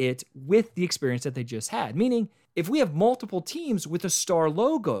equate it with the experience that they just had. Meaning, if we have multiple teams with a star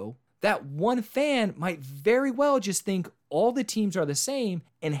logo, that one fan might very well just think all the teams are the same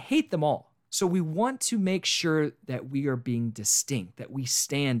and hate them all. So we want to make sure that we are being distinct, that we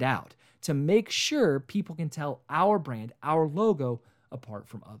stand out, to make sure people can tell our brand, our logo, apart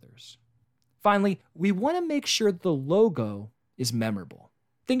from others. Finally, we want to make sure the logo is memorable.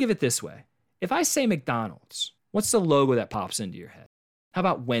 Think of it this way. If I say McDonald's, what's the logo that pops into your head? How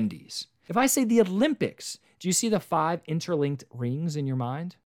about Wendy's? If I say the Olympics, do you see the 5 interlinked rings in your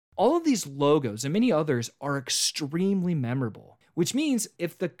mind? All of these logos and many others are extremely memorable, which means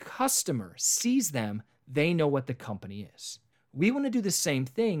if the customer sees them, they know what the company is. We want to do the same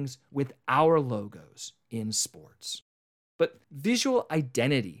things with our logos in sports. But visual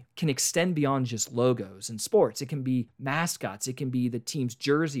identity can extend beyond just logos in sports. It can be mascots. It can be the team's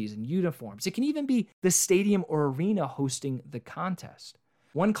jerseys and uniforms. It can even be the stadium or arena hosting the contest.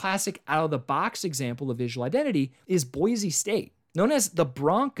 One classic out-of-the-box example of visual identity is Boise State. Known as the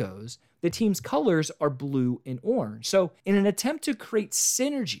Broncos, the team's colors are blue and orange. So in an attempt to create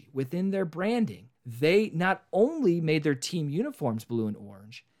synergy within their branding, they not only made their team uniforms blue and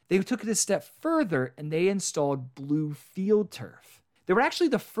orange, they took it a step further and they installed blue field turf. They were actually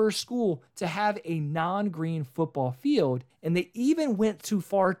the first school to have a non-green football field, and they even went too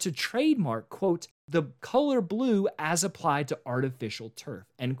far to trademark, quote, the color blue as applied to artificial turf,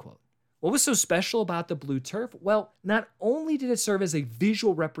 end quote. What was so special about the blue turf? Well, not only did it serve as a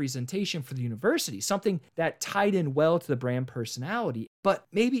visual representation for the university, something that tied in well to the brand personality, but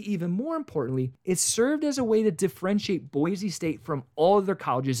maybe even more importantly, it served as a way to differentiate Boise State from all other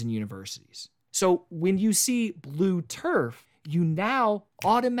colleges and universities. So when you see blue turf, you now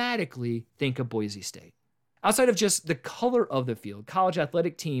automatically think of Boise State. Outside of just the color of the field, college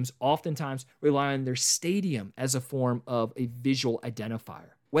athletic teams oftentimes rely on their stadium as a form of a visual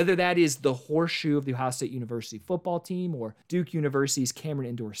identifier. Whether that is the horseshoe of the Ohio State University football team, or Duke University's Cameron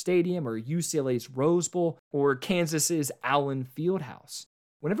Indoor Stadium, or UCLA's Rose Bowl, or Kansas's Allen Fieldhouse.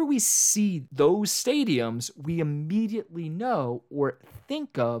 Whenever we see those stadiums, we immediately know or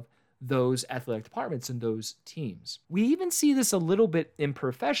think of those athletic departments and those teams. We even see this a little bit in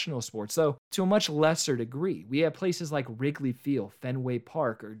professional sports, though to a much lesser degree. We have places like Wrigley Field, Fenway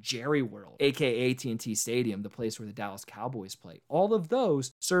Park, or Jerry World, aka AT&T Stadium, the place where the Dallas Cowboys play. All of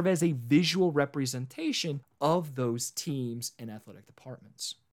those serve as a visual representation of those teams and athletic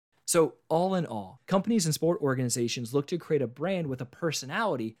departments. So all in all, companies and sport organizations look to create a brand with a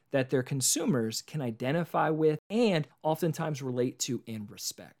personality that their consumers can identify with and oftentimes relate to and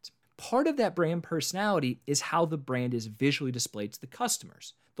respect. Part of that brand personality is how the brand is visually displayed to the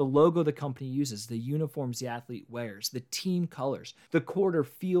customers. The logo the company uses, the uniforms the athlete wears, the team colors, the court or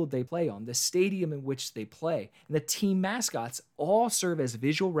field they play on, the stadium in which they play, and the team mascots all serve as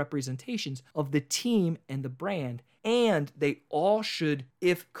visual representations of the team and the brand, and they all should,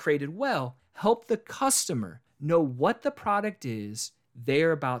 if created well, help the customer know what the product is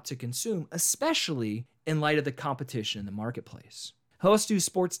they're about to consume, especially in light of the competition in the marketplace. How else do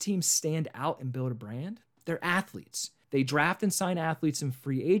sports teams stand out and build a brand? They're athletes. They draft and sign athletes in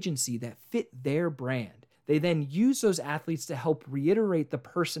free agency that fit their brand. They then use those athletes to help reiterate the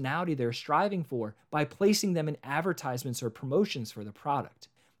personality they're striving for by placing them in advertisements or promotions for the product.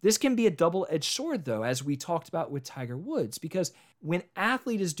 This can be a double-edged sword, though, as we talked about with Tiger Woods, because when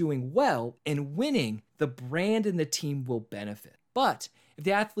athlete is doing well and winning, the brand and the team will benefit. But if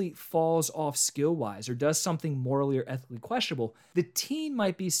the athlete falls off skill-wise or does something morally or ethically questionable, the team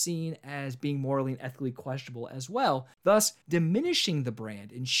might be seen as being morally and ethically questionable as well, thus diminishing the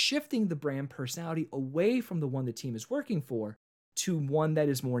brand and shifting the brand personality away from the one the team is working for to one that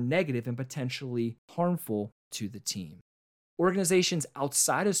is more negative and potentially harmful to the team. Organizations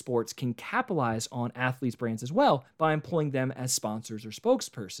outside of sports can capitalize on athletes' brands as well by employing them as sponsors or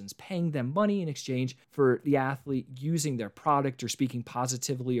spokespersons, paying them money in exchange for the athlete using their product or speaking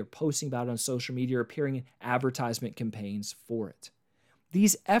positively or posting about it on social media or appearing in advertisement campaigns for it.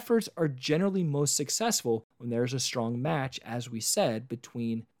 These efforts are generally most successful when there's a strong match, as we said,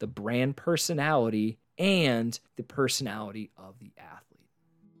 between the brand personality and the personality of the athlete.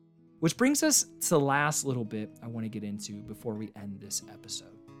 Which brings us to the last little bit I want to get into before we end this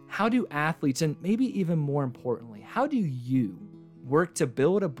episode. How do athletes, and maybe even more importantly, how do you work to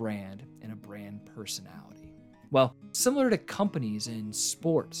build a brand and a brand personality? Well, similar to companies in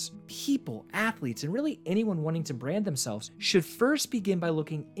sports, people, athletes, and really anyone wanting to brand themselves should first begin by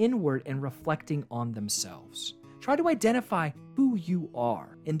looking inward and reflecting on themselves. Try to identify who you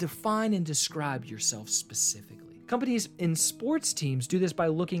are and define and describe yourself specifically. Companies in sports teams do this by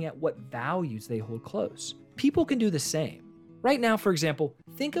looking at what values they hold close. People can do the same. Right now, for example,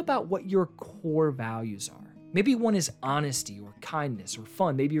 think about what your core values are. Maybe one is honesty or kindness or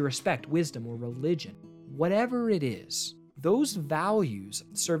fun, maybe respect, wisdom, or religion. Whatever it is, those values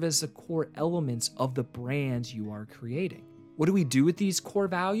serve as the core elements of the brand you are creating. What do we do with these core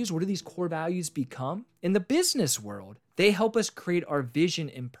values? What do these core values become? In the business world, they help us create our vision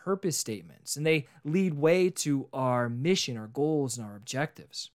and purpose statements, and they lead way to our mission, our goals, and our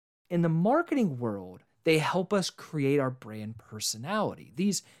objectives. In the marketing world, They help us create our brand personality.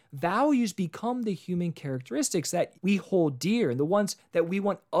 These values become the human characteristics that we hold dear and the ones that we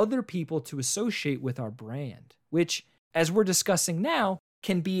want other people to associate with our brand, which, as we're discussing now,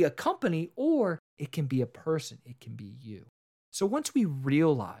 can be a company or it can be a person. It can be you. So once we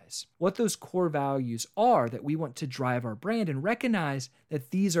realize what those core values are that we want to drive our brand and recognize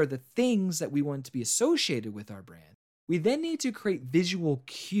that these are the things that we want to be associated with our brand, we then need to create visual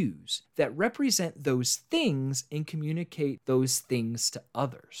cues that represent those things and communicate those things to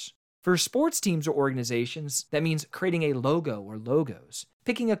others. For sports teams or organizations, that means creating a logo or logos,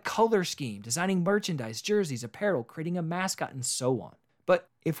 picking a color scheme, designing merchandise, jerseys, apparel, creating a mascot, and so on. But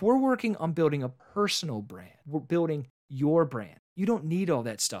if we're working on building a personal brand, we're building your brand, you don't need all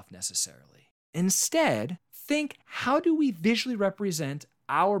that stuff necessarily. Instead, think, how do we visually represent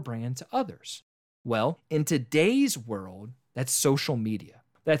our brand to others? Well, in today's world, that's social media.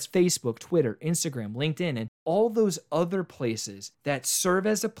 That's Facebook, Twitter, Instagram, LinkedIn, and all those other places that serve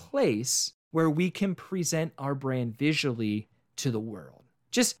as a place where we can present our brand visually to the world.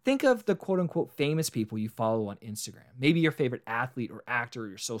 Just think of the quote unquote famous people you follow on Instagram, maybe your favorite athlete or actor or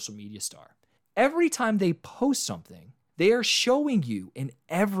your social media star. Every time they post something, they are showing you and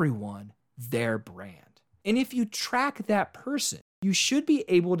everyone their brand. And if you track that person, you should be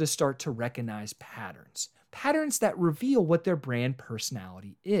able to start to recognize patterns that reveal what their brand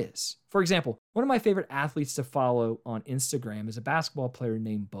personality is. For example, one of my favorite athletes to follow on Instagram is a basketball player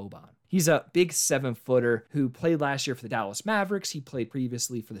named Boban. He's a big 7-footer who played last year for the Dallas Mavericks. He played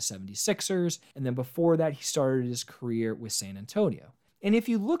previously for the 76ers. And then before that, he started his career with San Antonio. And if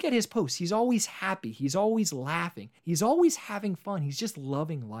you look at his posts, he's always happy. He's always laughing. He's always having fun. He's just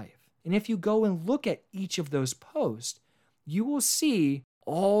loving life. And if you go and look at each of those posts, you will see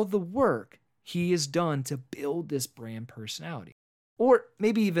all the work he has done to build this brand personality. Or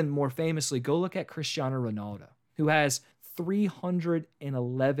maybe even more famously, go look at Cristiano Ronaldo, who has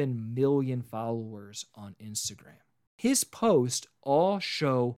 311 million followers on Instagram. His posts all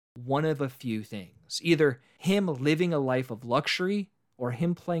show one of a few things, either him living a life of luxury or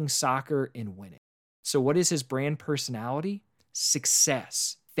him playing soccer and winning. So what is his brand personality?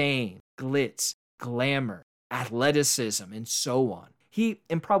 Success, fame, glitz, glamour, athleticism, and so on. He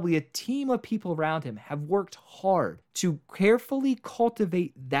and probably a team of people around him have worked hard to carefully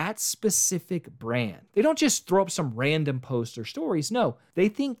cultivate that specific brand. They don't just throw up some random posts or stories. No, they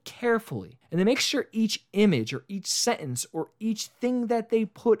think carefully and they make sure each image or each sentence or each thing that they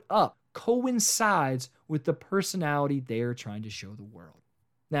put up coincides with the personality they are trying to show the world.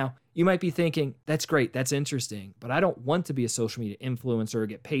 Now, you might be thinking, that's great, that's interesting, but I don't want to be a social media influencer or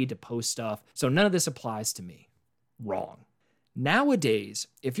get paid to post stuff, so none of this applies to me. Wrong. Nowadays,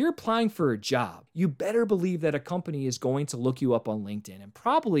 if you're applying for a job, you better believe that a company is going to look you up on LinkedIn and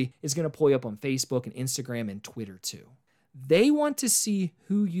probably is going to pull you up on Facebook and Instagram and Twitter too. They want to see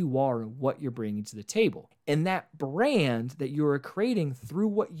who you are and what you're bringing to the table. And that brand that you're creating through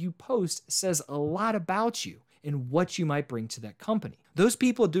what you post says a lot about you and what you might bring to that company. Those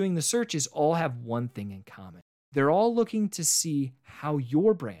people doing the searches all have one thing in common. They're all looking to see how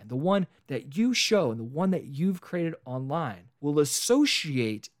your brand, the one that you show and the one that you've created online, will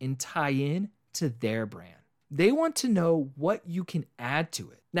associate and tie in to their brand. They want to know what you can add to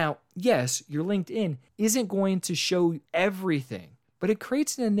it. Now, yes, your LinkedIn isn't going to show everything, but it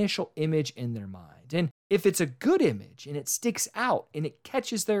creates an initial image in their mind. And if it's a good image and it sticks out and it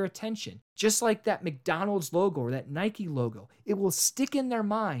catches their attention, just like that McDonald's logo or that Nike logo, it will stick in their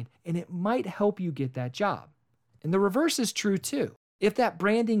mind and it might help you get that job. And the reverse is true too. If that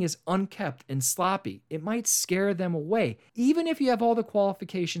branding is unkept and sloppy, it might scare them away, even if you have all the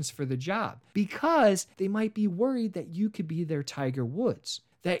qualifications for the job, because they might be worried that you could be their Tiger Woods,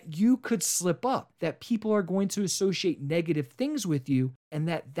 that you could slip up, that people are going to associate negative things with you, and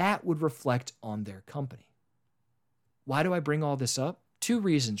that would reflect on their company. Why do I bring all this up? 2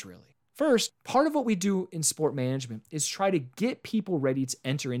 reasons, really. First, part of what we do in sport management is try to get people ready to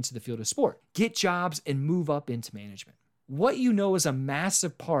enter into the field of sport, get jobs, and move up into management. What you know is a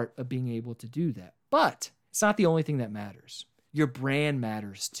massive part of being able to do that. But it's not the only thing that matters. Your brand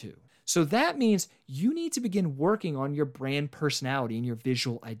matters too. So that means you need to begin working on your brand personality and your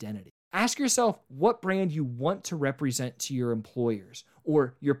visual identity. Ask yourself what brand you want to represent to your employers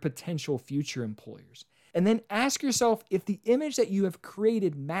or your potential future employers. And then ask yourself if the image that you have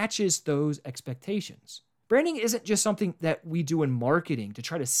created matches those expectations. Branding isn't just something that we do in marketing to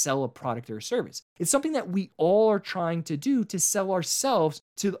try to sell a product or a service. It's something that we all are trying to do to sell ourselves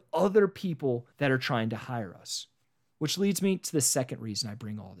to the other people that are trying to hire us. Which leads me to the second reason I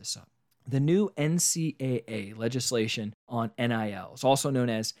bring all this up. The new NCAA legislation on NILs, also known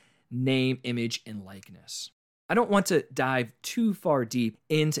as name, image, and likeness. I don't want to dive too far deep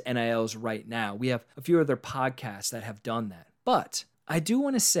into NILs right now. We have a few other podcasts that have done that. But I do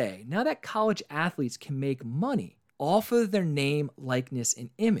want to say, now that college athletes can make money off of their name, likeness, and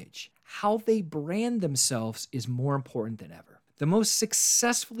image, how they brand themselves is more important than ever. The most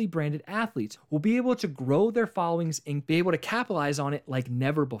successfully branded athletes will be able to grow their followings and be able to capitalize on it like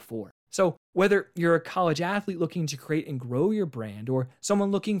never before. So whether you're a college athlete looking to create and grow your brand, or someone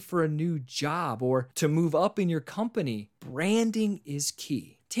looking for a new job or to move up in your company, branding is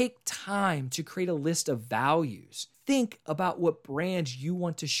key. Take time to create a list of values. Think about what brands you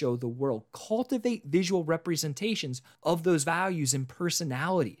want to show the world. Cultivate visual representations of those values and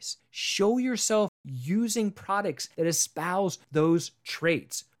personalities. Show yourself using products that espouse those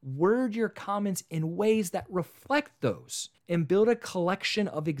traits. Word your comments in ways that reflect those, and build a collection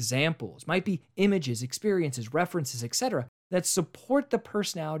of examples. Might be images, experiences, references, etc., that support the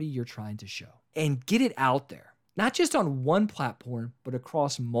personality you're trying to show. And get it out there, not just on one platform, but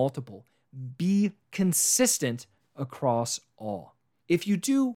across multiple. Be consistent across all. If you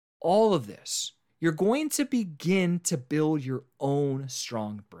do all of this, you're going to begin to build your own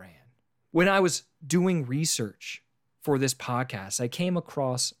strong brand. When I was doing research for this podcast, I came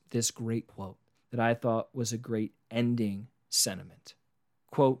across this great quote that I thought was a great ending sentiment.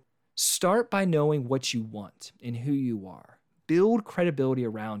 Quote, "Start by knowing what you want and who you are. Build credibility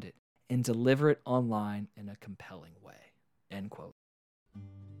around it and deliver it online in a compelling way." End quote.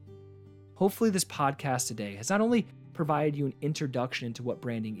 Hopefully this podcast today has not only provided you an introduction into what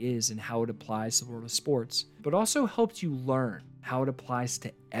branding is and how it applies to the world of sports, but also helped you learn how it applies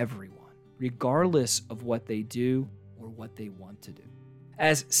to everyone, regardless of what they do or what they want to do.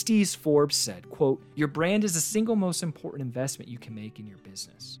 As Steve Forbes said, quote, "Your brand is the single most important investment you can make in your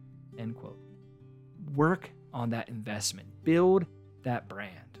business," end quote. Work on that investment. Build that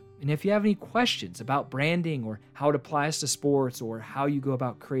brand. And if you have any questions about branding or how it applies to sports or how you go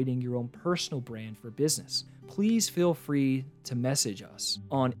about creating your own personal brand for business, please feel free to message us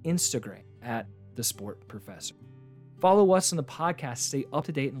on Instagram at The Sport Professor. Follow us on the podcast to stay up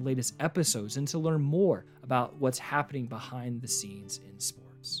to date in the latest episodes and to learn more about what's happening behind the scenes in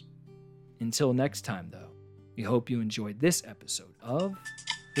sports. Until next time, though, we hope you enjoyed this episode of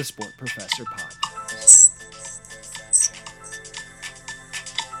The Sport Professor Podcast.